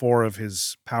all 4 of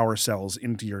his power cells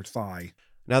into your thigh.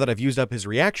 Now that I've used up his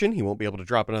reaction, he won't be able to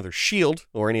drop another shield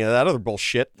or any of that other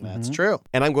bullshit. That's true.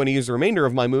 And I'm going to use the remainder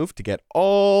of my move to get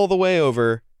all the way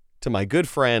over to my good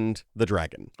friend, the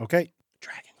dragon. Okay.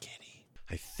 Dragon kitty.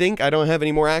 I think I don't have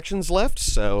any more actions left,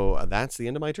 so that's the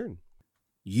end of my turn.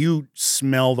 You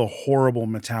smell the horrible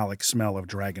metallic smell of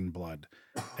dragon blood,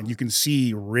 and you can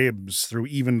see ribs through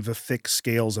even the thick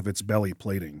scales of its belly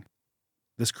plating.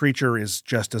 This creature is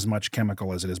just as much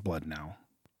chemical as it is blood now.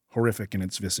 Horrific in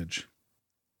its visage.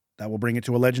 That will bring it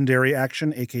to a legendary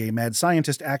action, aka Mad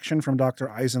Scientist action from Dr.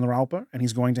 Eisenrauper, and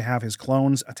he's going to have his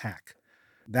clones attack.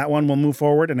 That one will move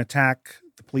forward and attack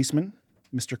the policeman,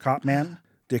 Mr. Copman,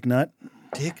 Dick Nut.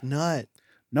 Dick Nut.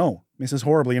 No, misses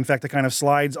horribly. In fact, it kind of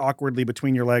slides awkwardly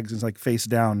between your legs and is like face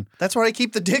down. That's where I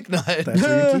keep the Dick Nut. That's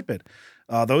where you keep it.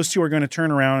 Those 2 are going to turn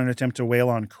around and attempt to wail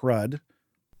on Crud.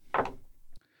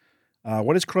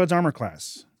 What is Crud's armor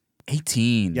class?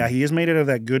 18. Yeah, he is made out of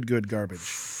that good garbage.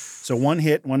 So 1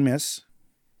 hit, 1 miss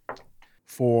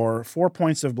for 4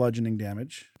 points of bludgeoning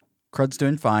damage. Crud's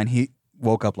doing fine. He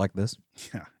woke up like this.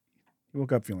 Yeah, he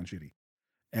woke up feeling shitty.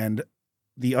 And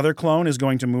the other clone is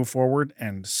going to move forward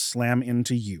and slam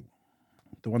into you,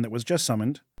 the one that was just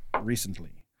summoned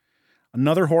recently.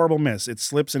 Another horrible miss. It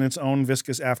slips in its own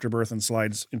viscous afterbirth and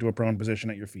slides into a prone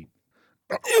position at your feet.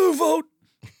 You vote!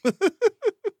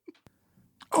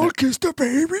 I'll kiss the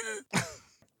baby!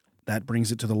 That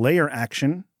brings it to the layer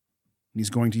action. He's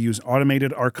going to use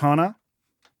Automated Arcana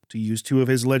to use 2 of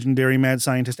his legendary Mad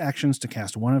Scientist actions to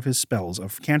cast one of his spells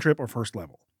of cantrip or first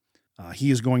level. He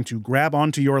is going to grab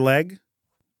onto your leg.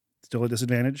 Still a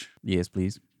disadvantage. Yes,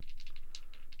 please.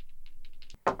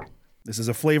 This is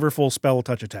a flavorful spell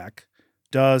touch attack.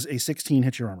 Does a 16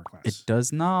 hit your armor class? It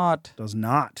does not. Does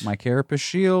not. My carapace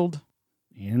shield.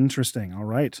 Interesting. All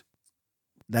right.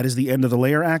 That is the end of the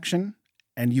layer action,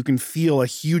 and you can feel a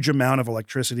huge amount of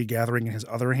electricity gathering in his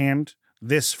other hand,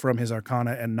 this from his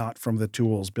arcana and not from the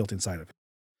tools built inside of it.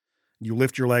 You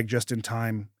lift your leg just in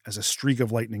time as a streak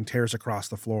of lightning tears across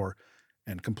the floor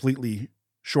and completely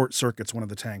short circuits one of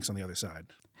the tanks on the other side.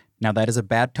 Now that is a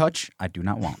bad touch I do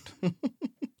not want.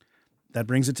 That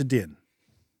brings it to Din.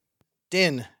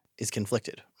 Din is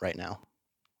conflicted right now.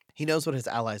 He knows what his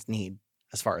allies need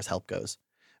as far as help goes,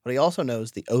 but he also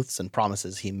knows the oaths and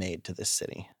promises he made to this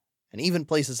city. And even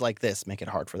places like this make it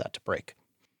hard for that to break.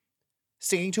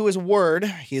 Sticking to his word,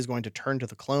 he is going to turn to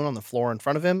the clone on the floor in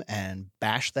front of him and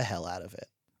bash the hell out of it.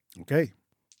 Okay.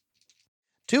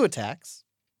 2 attacks.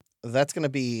 That's going to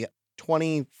be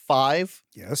 25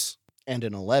 Yes. and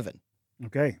an 11.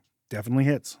 Okay. Definitely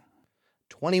hits.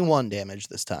 21 damage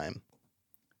this time.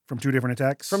 From 2 different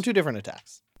attacks? From 2 different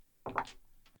attacks.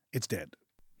 It's dead.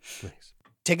 Nice.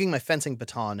 Taking my fencing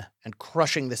baton and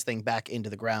crushing this thing back into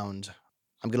the ground,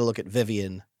 I'm going to look at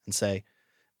Vivian and say,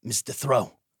 Mr.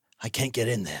 Throw, I can't get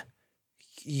in there.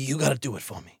 You got to do it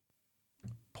for me.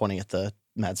 Pointing at the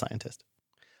mad scientist.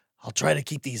 I'll try to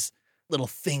keep these little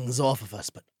things off of us,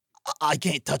 but I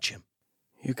can't touch him.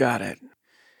 You got it.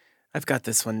 I've got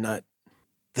this one, Nut.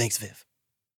 Thanks, Viv.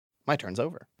 My turn's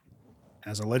over.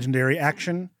 As a legendary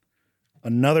action,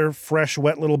 another fresh,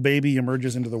 wet little baby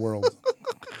emerges into the world.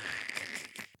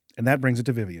 And that brings it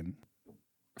to Vivian.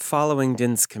 Following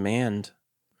Din's command,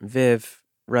 Viv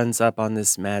runs up on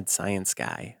this mad science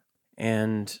guy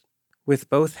and, with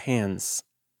both hands,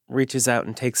 reaches out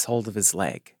and takes hold of his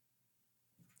leg.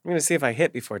 I'm going to see if I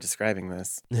hit before describing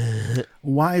this.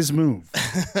 Wise move.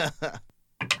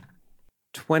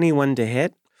 21 to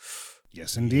hit.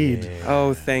 Yes, indeed.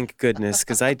 Oh, thank goodness,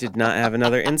 because I did not have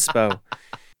another inspo.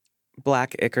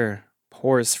 Black ichor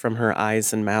pours from her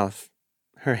eyes and mouth.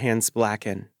 Her hands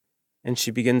blacken, and she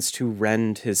begins to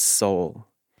rend his soul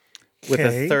with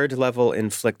a 3rd level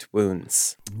inflict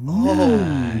wounds,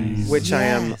 which I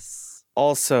am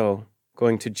also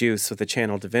going to juice with a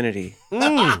channel divinity,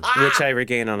 which I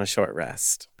regain on a short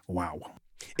rest. Wow.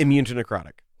 Immune to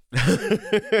necrotic.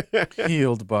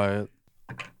 Healed by it.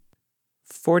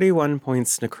 41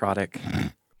 points necrotic.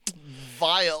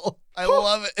 Vile. I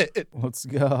love it. Let's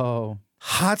go.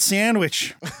 Hot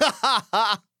sandwich.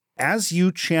 As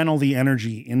you channel the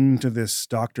energy into this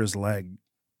doctor's leg,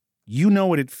 you know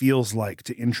what it feels like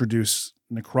to introduce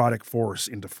necrotic force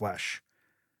into flesh.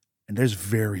 And there's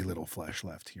very little flesh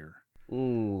left here.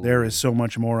 Ooh. There is so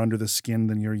much more under the skin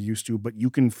than you're used to, but you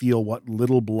can feel what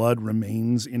little blood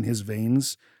remains in his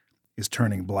veins is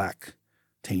turning black,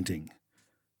 tainting,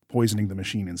 poisoning the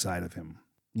machine inside of him.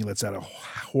 He lets out a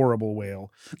horrible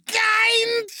wail.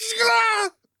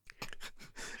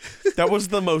 That was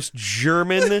the most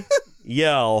German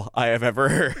yell I have ever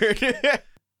heard.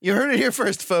 You heard it here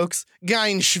first, folks.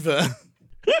 Geinschwe.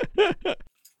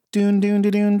 Doon, doon,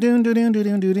 doon, doon, doon, doon,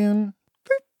 doon, doon, doon.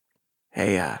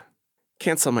 Hey,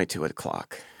 cancel my 2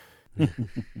 o'clock.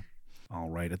 All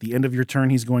right. At the end of your turn,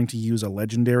 he's going to use a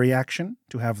legendary action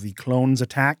to have the clones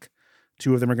attack.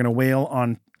 2 of them are going to wail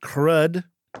on Crud.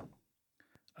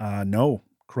 No.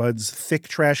 Crud's thick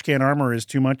trash can armor is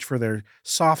too much for their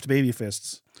soft baby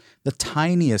fists. The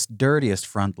tiniest, dirtiest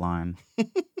front line.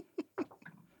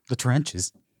 The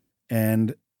trenches.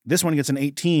 And this one gets an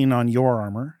 18 on your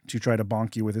armor to try to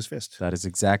bonk you with his fist. That is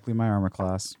exactly my armor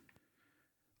class.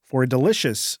 For a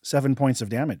delicious 7 points of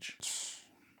damage.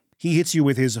 He hits you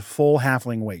with his full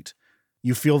halfling weight.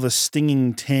 You feel the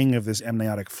stinging ting of this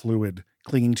amniotic fluid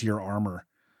clinging to your armor,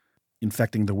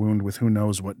 infecting the wound with who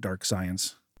knows what dark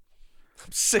science.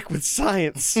 I'm sick with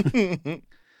science.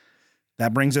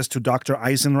 That brings us to Dr.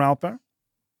 Eisenrauper.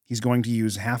 He's going to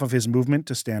use half of his movement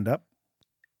to stand up.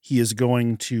 He is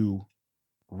going to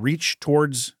reach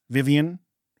towards Vivian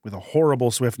with a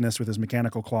horrible swiftness with his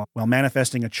mechanical claw while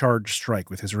manifesting a charged strike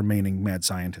with his remaining mad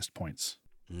scientist points.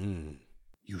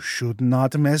 You should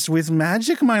not mess with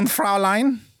magic, mein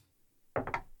Fraulein.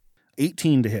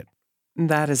 18 to hit.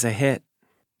 That is a hit.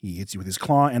 He hits you with his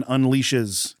claw and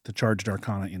unleashes the charged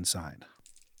arcana inside.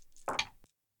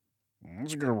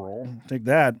 That's a good roll. Take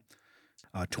that.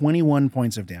 21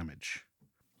 points of damage.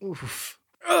 Oof.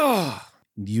 Ugh.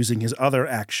 Using his other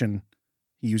action,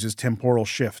 he uses temporal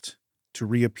shift to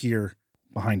reappear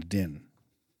behind Din.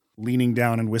 Leaning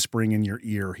down and whispering in your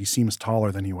ear, he seems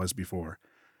taller than he was before.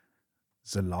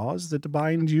 The laws that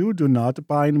bind you do not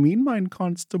bind me, mein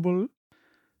constable.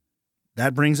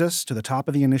 That brings us to the top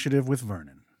of the initiative with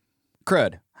Vernon.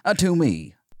 Crud, to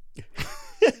me.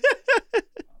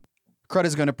 Crud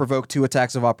is going to provoke 2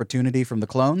 attacks of opportunity from the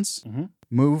clones,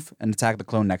 move, and attack the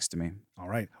clone next to me. All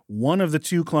right. One of the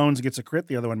 2 clones gets a crit,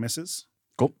 the other one misses.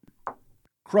 Cool.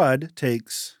 Crud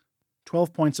takes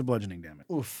 12 points of bludgeoning damage.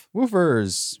 Oof.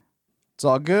 Woofers. It's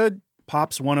all good.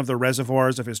 Pops one of the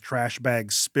reservoirs of his trash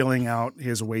bag, spilling out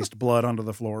his waste blood onto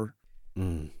the floor.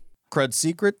 Crud's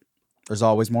secret, there's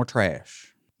always more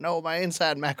trash. No, my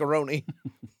inside macaroni.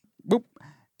 Boop.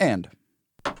 And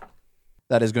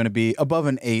that is going to be above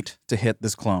an 8 to hit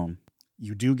this clone.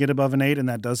 You do get above an 8, and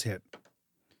that does hit.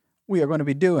 We are going to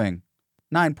be doing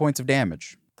 9 points of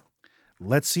damage.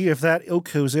 Let's see if that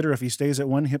ilkos it or if he stays at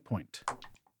 1 hit point.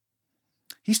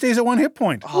 He stays at 1 hit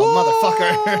point. Oh,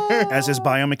 motherfucker. As his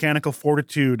biomechanical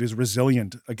fortitude is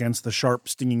resilient against the sharp,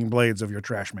 stinging blades of your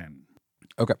trash man.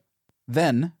 Okay.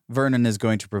 Then Vernon is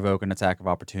going to provoke an attack of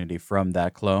opportunity from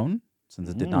that clone, since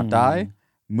it did not die.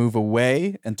 Move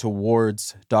away and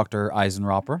towards Dr.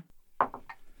 Eisenrauper.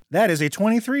 That is a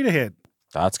 23 to hit.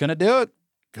 That's going to do it.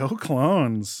 Go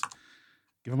clones.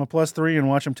 Give him a +3 and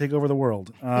watch him take over the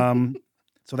world.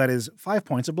 So that is 5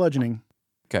 points of bludgeoning.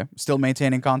 Okay. Still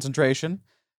maintaining concentration.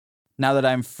 Now that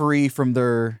I'm free from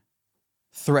their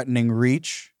threatening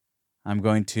reach, I'm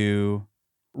going to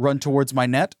run towards my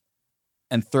net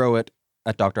and throw it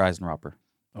at Dr. Eisenrauper.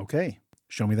 Okay.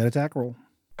 Show me that attack roll.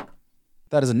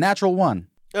 That is a natural 1.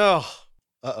 Oh,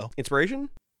 Uh-oh. inspiration?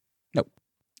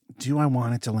 Do I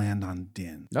want it to land on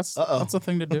Din? That's Uh-oh. the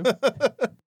thing to do.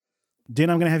 Din,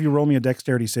 I'm going to have you roll me a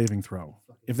dexterity saving throw.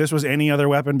 If this was any other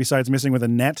weapon besides missing with a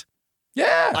net,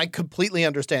 Yeah. I completely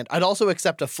understand. I'd also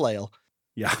accept a flail.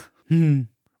 yeah. Hmm.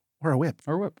 Or a whip.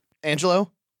 Or whip.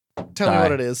 Angelo, tell me Die.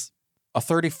 what it is. A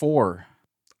 34.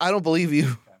 I don't believe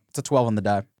you. It's a 12 on the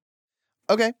die.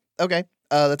 Okay.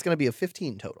 That's going to be a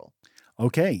 15 total.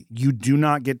 Okay. You do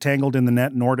not get tangled in the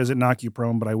net, nor does it knock you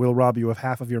prone, but I will rob you of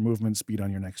half of your movement speed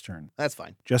on your next turn, That's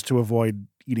fine. just to avoid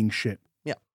eating shit.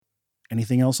 Yeah.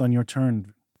 Anything else on your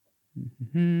turn?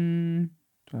 Hmm.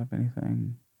 Do I have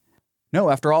anything? No,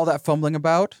 after all that fumbling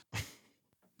about,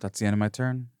 that's the end of my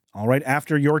turn. All right.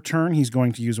 After your turn, he's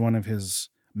going to use one of his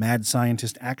mad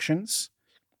scientist actions,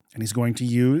 and he's going to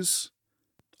use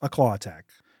a claw attack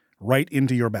right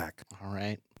into your back. All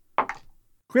right.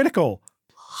 Critical.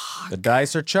 The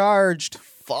dice are charged.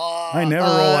 Fuck. I never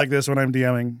roll like this when I'm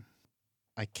DMing.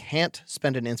 I can't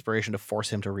spend an inspiration to force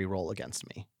him to re-roll against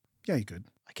me. Yeah, you could.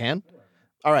 I can?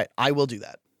 All right. I will do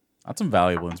that. That's some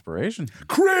valuable inspiration.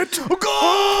 Crit!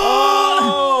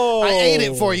 Oh! I ate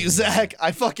it for you, Zach.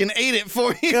 I fucking ate it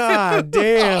for you. God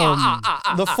damn.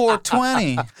 The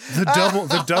 420.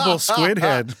 The double squid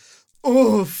head.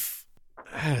 Oof.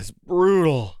 That is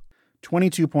brutal.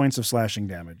 22 points of slashing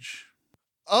damage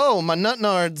Oh, my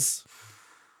nut-nards.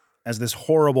 as this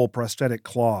horrible prosthetic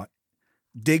claw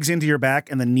digs into your back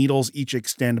and the needles each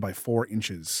extend by 4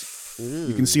 inches.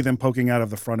 You can see them poking out of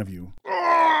the front of you,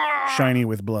 shiny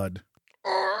with blood.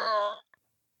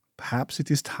 Perhaps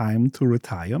it is time to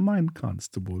retire, mine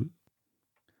constable.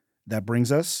 That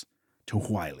brings us to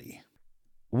Wiley.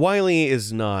 Wiley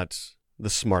is not the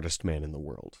smartest man in the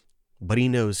world, but he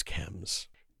knows chems.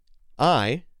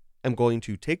 I am going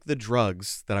to take the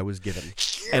drugs that I was given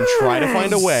and try to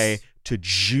find a way to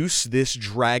juice this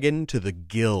dragon to the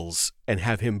gills and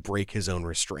have him break his own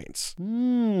restraints.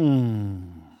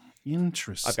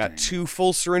 Interesting. I've got 2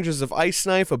 full syringes of ice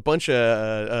knife, a bunch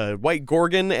of white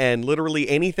gorgon, and literally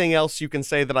anything else you can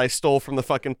say that I stole from the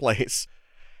fucking place.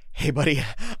 Hey, buddy,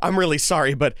 I'm really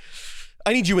sorry, but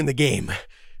I need you in the game.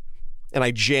 And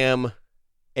I jam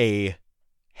a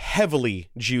heavily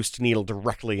juiced needle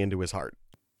directly into his heart.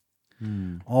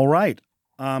 All right.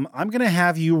 I'm going to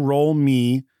have you roll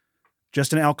me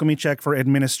just an alchemy check for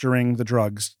administering the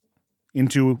drugs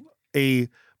into a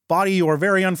body you are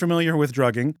very unfamiliar with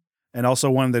drugging, and also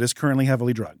one that is currently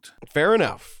heavily drugged. Fair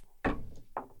enough.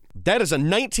 That is a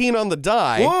 19 on the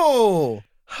die. Whoa.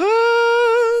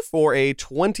 For a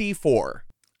 24.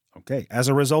 Okay. As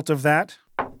a result of that,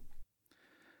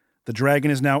 the dragon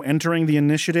is now entering the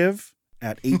initiative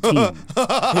at 18. I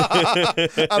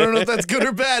don't know if that's good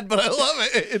or bad, but I love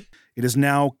it. It is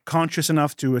now conscious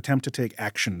enough to attempt to take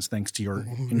actions thanks to your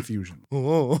infusion.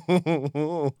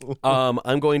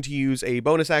 I'm going to use a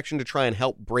bonus action to try and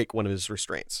help break one of his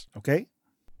restraints. Okay?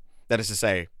 That is to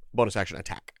say, bonus action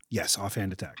attack. Yes,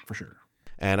 offhand attack, for sure.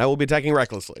 And I will be attacking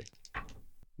recklessly.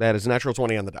 That is a natural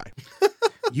 20 on the die.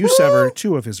 You sever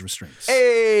 2 of his restraints.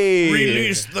 Hey!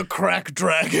 Release the crack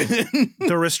dragon.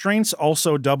 The restraints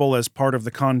also double as part of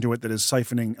the conduit that is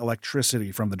siphoning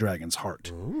electricity from the dragon's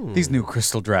heart. These new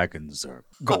crystal dragons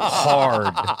go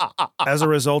hard. As a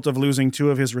result of losing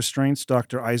 2 of his restraints,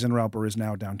 Dr. Eisenrauper is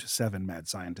now down to 7 mad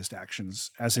scientist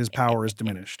actions as his power is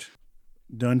diminished.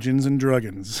 Dungeons and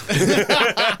Dragons.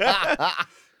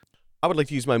 I would like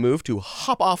to use my move to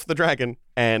hop off the dragon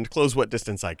and close what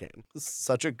distance I can.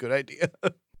 Such a good idea.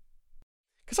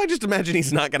 Because I just imagine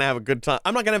he's not going to have a good time.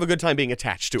 I'm not going to have a good time being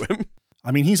attached to him.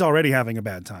 I mean, he's already having a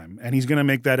bad time, and he's going to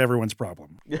make that everyone's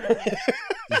problem.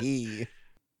 At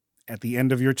the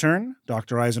end of your turn,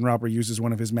 Dr. Eisenrauper uses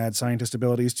one of his mad scientist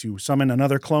abilities to summon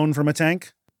another clone from a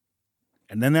tank.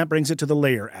 And then that brings it to the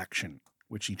layer action,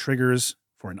 which he triggers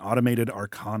for an automated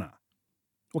arcana.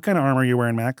 What kind of armor are you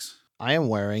wearing, Max? I am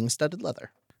wearing studded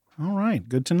leather. All right,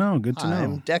 good to know, good to know.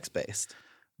 I'm dex-based.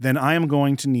 Then I am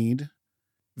going to need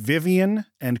Vivian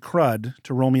and Crud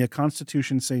to roll me a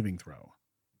Constitution saving throw,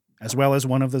 as well as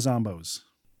one of the Zombos.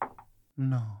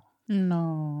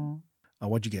 No.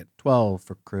 What'd you get? 12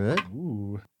 for crit.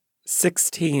 Ooh.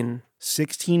 16.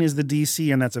 16 is the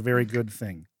DC, and that's a very good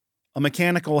thing. A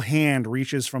mechanical hand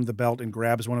reaches from the belt and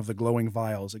grabs one of the glowing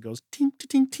vials. It goes tink,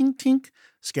 tink, tink, tink,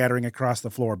 scattering across the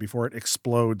floor before it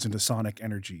explodes into sonic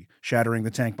energy, shattering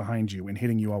the tank behind you and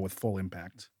hitting you all with full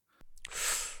impact.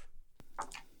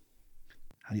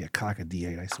 How do you cock a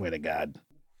D8? I swear to God.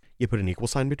 You put an equal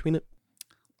sign between it?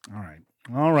 All right.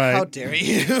 All right. How dare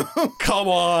you? Come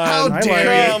on. How I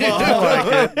dare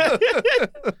like you?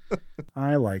 it.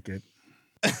 I like it.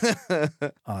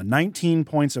 19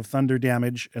 points of thunder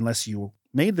damage unless you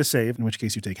made the save, in which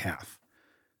case you take half.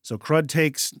 So Crud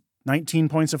takes 19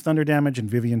 points of thunder damage and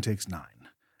Vivian takes 9.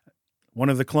 One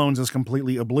of the clones is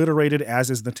completely obliterated, as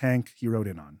is the tank he rode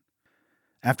in on.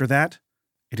 After that,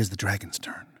 it is the dragon's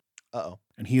turn. Uh-oh.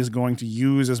 And he is going to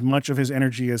use as much of his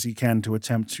energy as he can to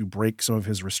attempt to break some of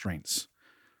his restraints.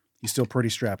 He's still pretty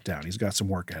strapped down. He's got some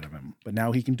work ahead of him. But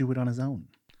now he can do it on his own.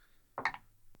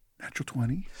 Natural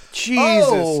 20.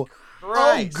 Jesus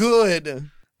Christ. Oh, good.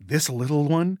 This little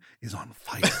one is on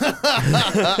fire.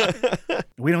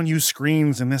 We don't use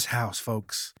screens in this house,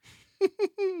 folks.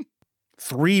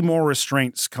 3 more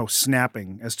restraints go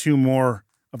snapping as 2 more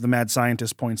of the mad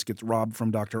scientist points gets robbed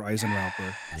from Dr.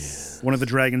 Eisenrauper. Yes. One of the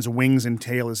dragon's wings and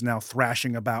tail is now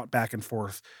thrashing about back and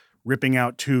forth, ripping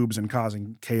out tubes and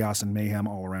causing chaos and mayhem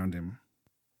all around him.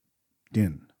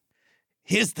 Din.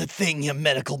 Here's the thing, you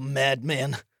medical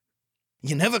madman.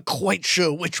 You're never quite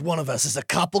sure which one of us is a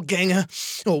doppelganger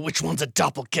or which one's a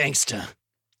doppelgangster.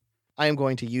 I am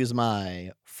going to use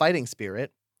my fighting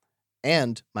spirit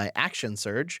and my action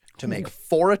surge to make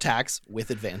 4 attacks with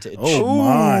advantage. Oh,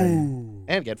 my.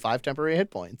 And get 5 temporary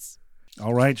hit points.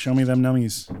 All right, show me them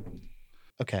nummies.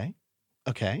 Okay.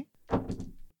 Okay.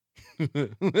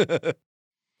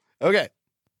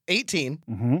 18.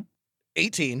 Mm-hmm.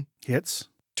 18. Hits.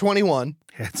 21.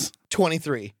 Hits.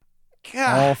 23.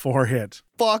 God. All 4 hit.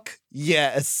 Fuck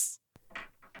yes.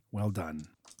 Well done.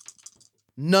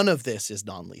 None of this is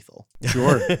non-lethal.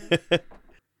 Sure.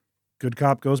 Good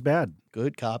cop goes bad.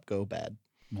 Good cop, go bad.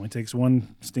 Only takes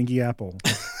 1 stinky apple.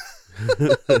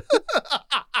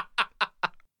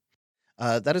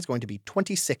 That is going to be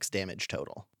 26 damage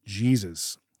total.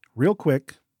 Jesus. Real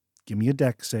quick, give me a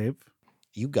deck save.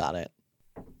 You got it.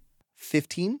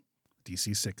 15?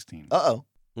 DC 16. Uh-oh.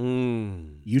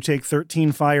 You take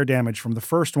 13 fire damage from the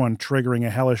first one, triggering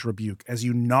a hellish rebuke as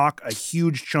you knock a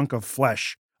huge chunk of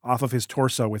flesh off of his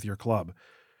torso with your club,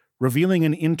 revealing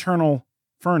an internal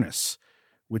furnace,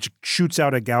 which shoots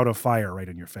out a gout of fire right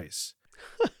in your face.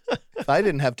 If I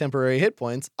didn't have temporary hit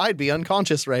points, I'd be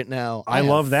unconscious right now. I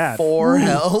love that. 4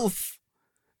 health.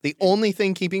 The only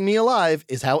thing keeping me alive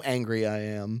is how angry I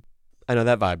am. I know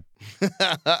that vibe.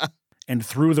 And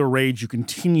through the rage, you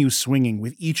continue swinging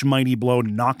with each mighty blow,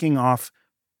 knocking off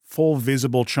full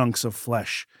visible chunks of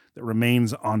flesh that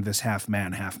remains on this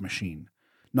half-man, half-machine,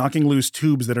 knocking loose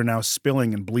tubes that are now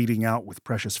spilling and bleeding out with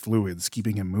precious fluids,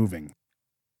 keeping him moving.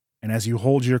 And as you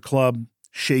hold your club,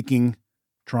 shaking,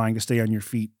 trying to stay on your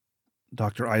feet,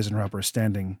 Dr. Eisenrauper is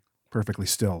standing perfectly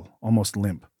still, almost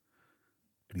limp.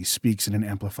 And he speaks in an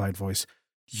amplified voice.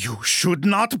 You should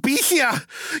not be here.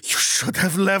 You should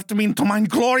have left me to my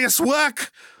glorious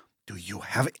work. Do you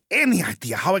have any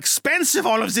idea how expensive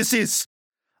all of this is?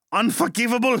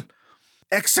 Unforgivable.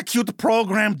 Execute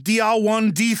program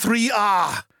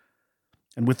DR1D3R.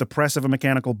 And with the press of a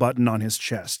mechanical button on his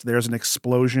chest, there's an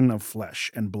explosion of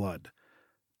flesh and blood.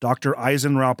 Dr.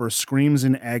 Eisenrauper screams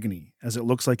in agony as it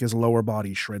looks like his lower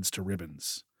body shreds to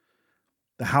ribbons.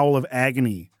 The howl of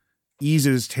agony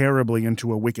eases terribly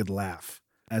into a wicked laugh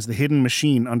as the hidden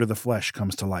machine under the flesh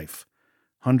comes to life.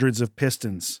 Hundreds of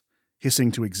pistons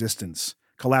hissing to existence,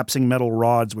 collapsing metal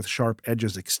rods with sharp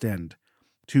edges extend.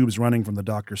 Tubes running from the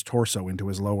doctor's torso into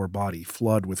his lower body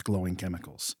flood with glowing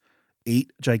chemicals.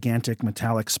 8 gigantic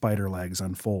metallic spider legs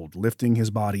unfold, lifting his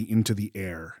body into the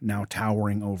air, now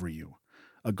towering over you.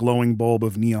 A glowing bulb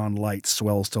of neon light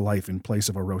swells to life in place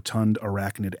of a rotund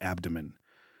arachnid abdomen.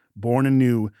 Born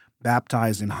anew,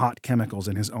 baptized in hot chemicals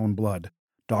in his own blood,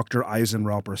 Dr.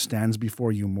 Eisenrauper stands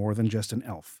before you more than just an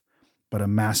elf, but a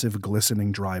massive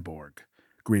glistening dryborg,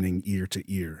 grinning ear to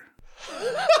ear.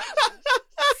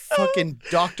 Fucking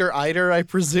Dr. Eider, I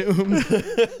presume.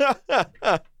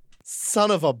 Son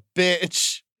of a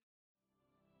bitch.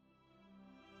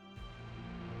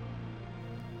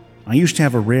 I used to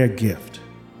have a rare gift,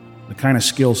 the kind of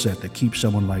skill set that keeps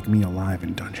someone like me alive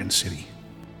in Dungeon City.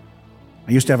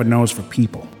 I used to have a nose for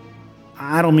people.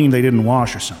 I don't mean they didn't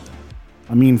wash or something.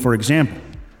 I mean, for example,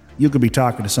 you could be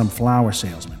talking to some flower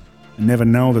salesman and never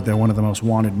know that they're one of the most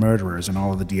wanted murderers in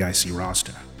all of the DIC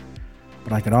roster.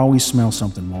 But I could always smell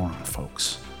something more on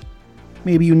folks.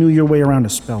 Maybe you knew your way around a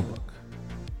spellbook.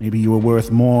 Maybe you were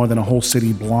worth more than a whole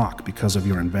city block because of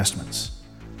your investments.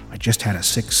 I just had a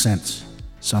sixth sense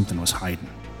something was hiding.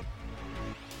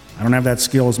 I don't have that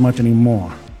skill as much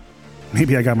anymore.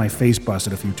 Maybe I got my face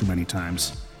busted a few too many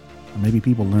times. Or maybe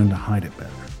people learned to hide it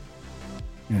better.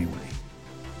 Anyway,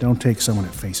 don't take someone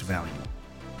at face value.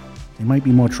 They might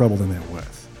be more trouble than they're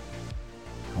worth.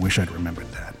 I wish I'd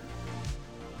remembered that.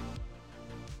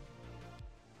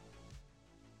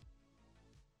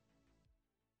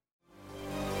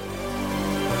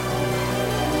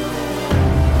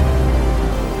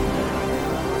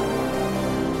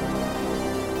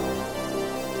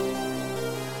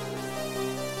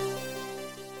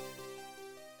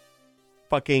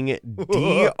 fucking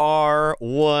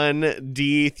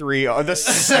DR1D3. The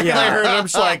second I heard it, I'm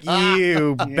just like,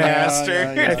 you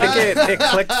bastard. I think it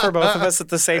clicked for both of us at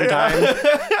the same time.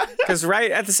 Because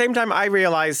right at the same time I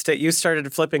realized it, you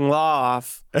started flipping Law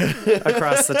off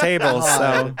across the table.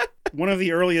 So One of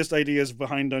the earliest ideas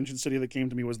behind Dungeon City that came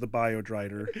to me was the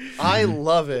Biodrider. I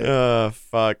love it.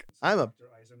 Fuck. I'm a.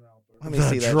 Let me The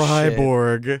see that shit.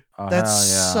 Dryborg. Oh, That's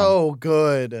hell yeah. so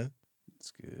good.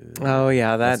 It's good. oh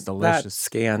yeah, That's that delicious.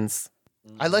 scans.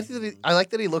 I like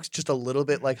that he looks just a little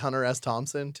bit like Hunter S.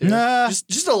 Thompson too. Nah.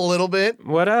 Just a little bit,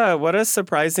 What a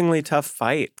surprisingly tough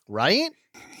fight. right?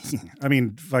 I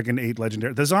mean, fucking 8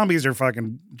 legendary. The zombies are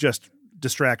fucking just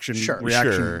distraction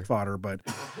reaction Sure. fodder, but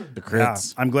The yeah,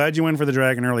 crits. I'm glad you went for the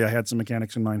dragon early. I had some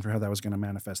mechanics in mind for how that was going to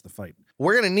manifest the fight.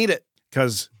 We're gonna need it.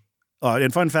 Because,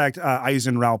 and fun fact,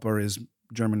 Eisenrauper is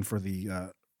German for the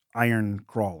iron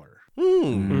crawler.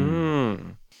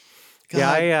 Mm.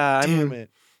 God Yeah, damn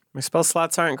it. my spell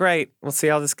slots aren't great. We'll see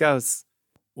how this goes.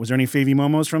 Was there any Favy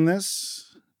Momos from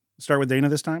this? Start with Dana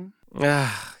this time?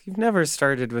 You've never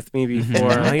started with me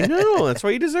before. I know. That's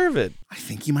why you deserve it. I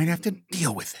think you might have to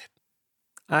deal with it.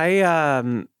 I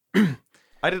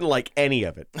I didn't like any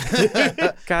of it.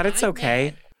 God, it's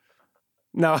okay.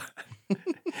 No.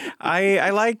 I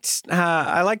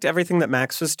liked everything that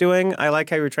Max was doing. I like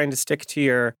how you were trying to stick to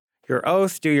your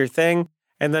oath, do your thing,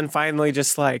 and then finally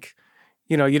just like,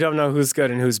 you don't know who's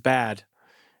good and who's bad.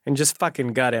 And just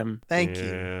fucking gut him. Thank you.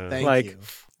 Yeah. Thank Like- you.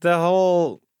 The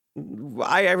whole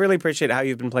I really appreciate how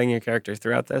you've been playing your character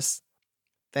throughout this.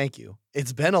 Thank you.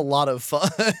 It's been a lot of fun.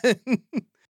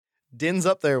 Din's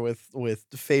up there with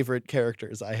favorite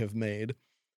characters I have made.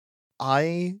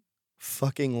 I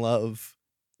fucking love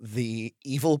the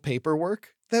evil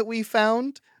paperwork that we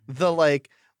found. The like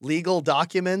legal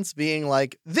documents being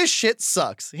like, this shit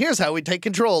sucks. Here's how we take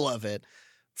control of it.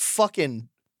 Fucking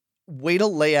way to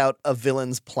lay out a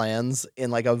villain's plans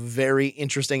in like a very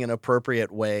interesting and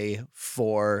appropriate way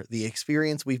for the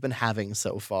experience we've been having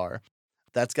so far.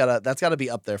 That's gotta be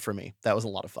up there for me. That was a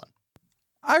lot of fun.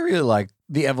 I really like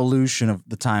the evolution of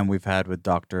the time we've had with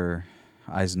Dr.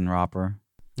 Eisenrauper.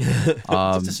 Just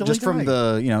a silly Just from guy.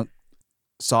 the,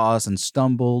 saw us and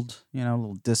stumbled, a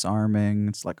little disarming.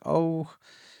 It's like, oh,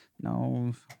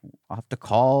 no, I'll have to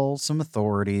call some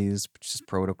authorities, but just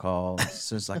protocol. It's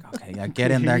just like, okay, yeah,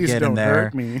 get in there, Please get in don't there.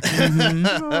 hurt me.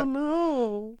 Mhm. Oh,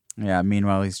 no. Yeah,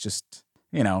 meanwhile, he's just,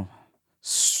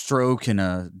 stroking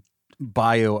a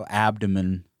bio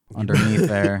abdomen underneath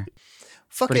there. Pretty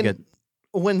Fucking good.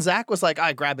 when Zach was like,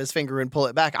 I grab his finger and pull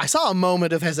it back, I saw a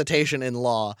moment of hesitation in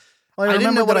Law. Well, I I didn't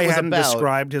remember know what that it I was hadn't about.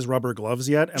 described his rubber gloves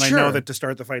yet, and I Sure. know that to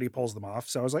start the fight he pulls them off.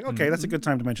 So I was like, okay, that's a good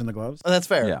time to mention the gloves. That's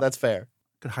fair. Yeah. That's fair.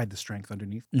 Could hide the strength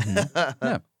underneath. Mhm.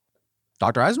 Yeah.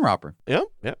 Dr. Eisenrauper.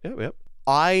 Yep.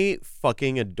 I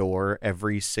fucking adore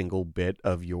every single bit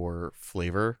of your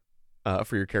flavor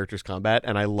for your character's combat,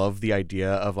 and I love the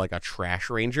idea of like a trash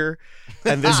ranger.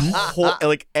 And this whole,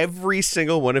 like every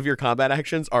single one of your combat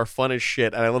actions are fun as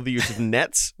shit. And I love the use of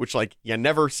nets, which like you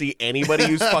never see anybody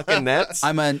use fucking nets.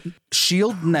 I'm a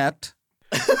shield net,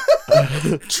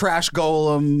 trash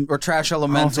golem, or trash I don't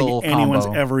elemental think anyone's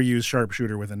combo. ever used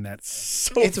sharpshooter with a net.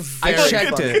 So It's I very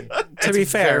checked funny. it. To be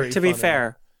fair, very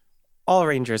funny. all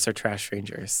rangers are trash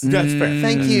rangers. That's fair.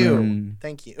 Thank you. Mm.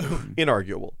 Thank you.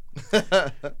 inarguable.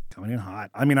 Coming in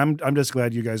hot. I mean, I'm just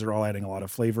glad you guys are all adding a lot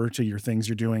of flavor to your things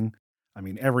you're doing. I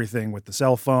mean, everything with the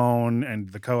cell phone and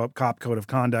the cop code of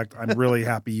conduct. I'm really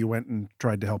happy you went and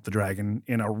tried to help the dragon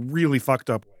in a really fucked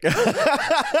up way.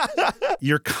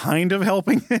 You're kind of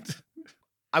helping it.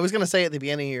 I was gonna say at the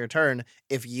beginning of your turn,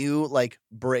 if you like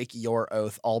break your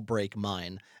oath, I'll break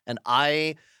mine. And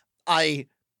I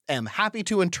am happy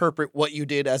to interpret what you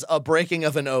did as a breaking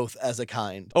of an oath as a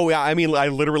kind. Oh yeah, I mean, I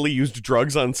literally used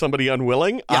drugs on somebody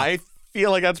unwilling. Yeah. I feel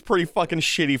like that's pretty fucking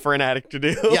shitty for an addict to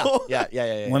do. Yeah. Well,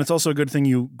 and it's also a good thing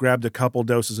you grabbed a couple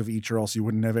doses of each, or else you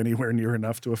wouldn't have anywhere near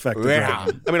enough to affect the Yeah.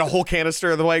 dragon. I mean, a whole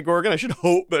canister of the White Gorgon. I should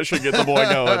hope that should get the boy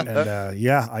going. And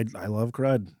yeah, I love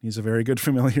Crud. He's a very good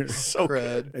familiar. So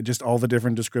Crud. Just all the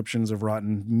different descriptions of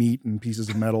rotten meat and pieces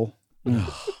of metal.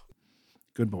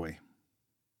 Good boy.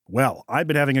 Well, I've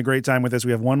been having a great time with this.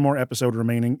 We have one more episode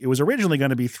remaining. It was originally going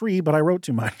to be 3, but I wrote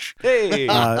too much. Hey.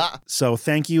 So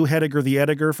thank you, Hediger the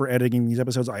Editor, for editing these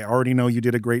episodes. I already know you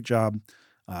did a great job.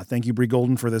 Thank you, Brie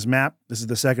Golden, for this map. This is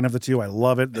the second of the 2. I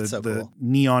love it. It's so The cool.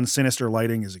 neon sinister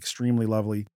lighting is extremely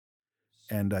lovely.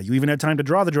 And you even had time to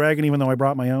draw the dragon, even though I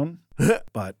brought my own.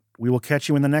 But we will catch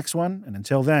you in the next one. And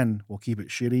until then, we'll keep it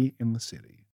shitty in the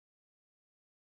city.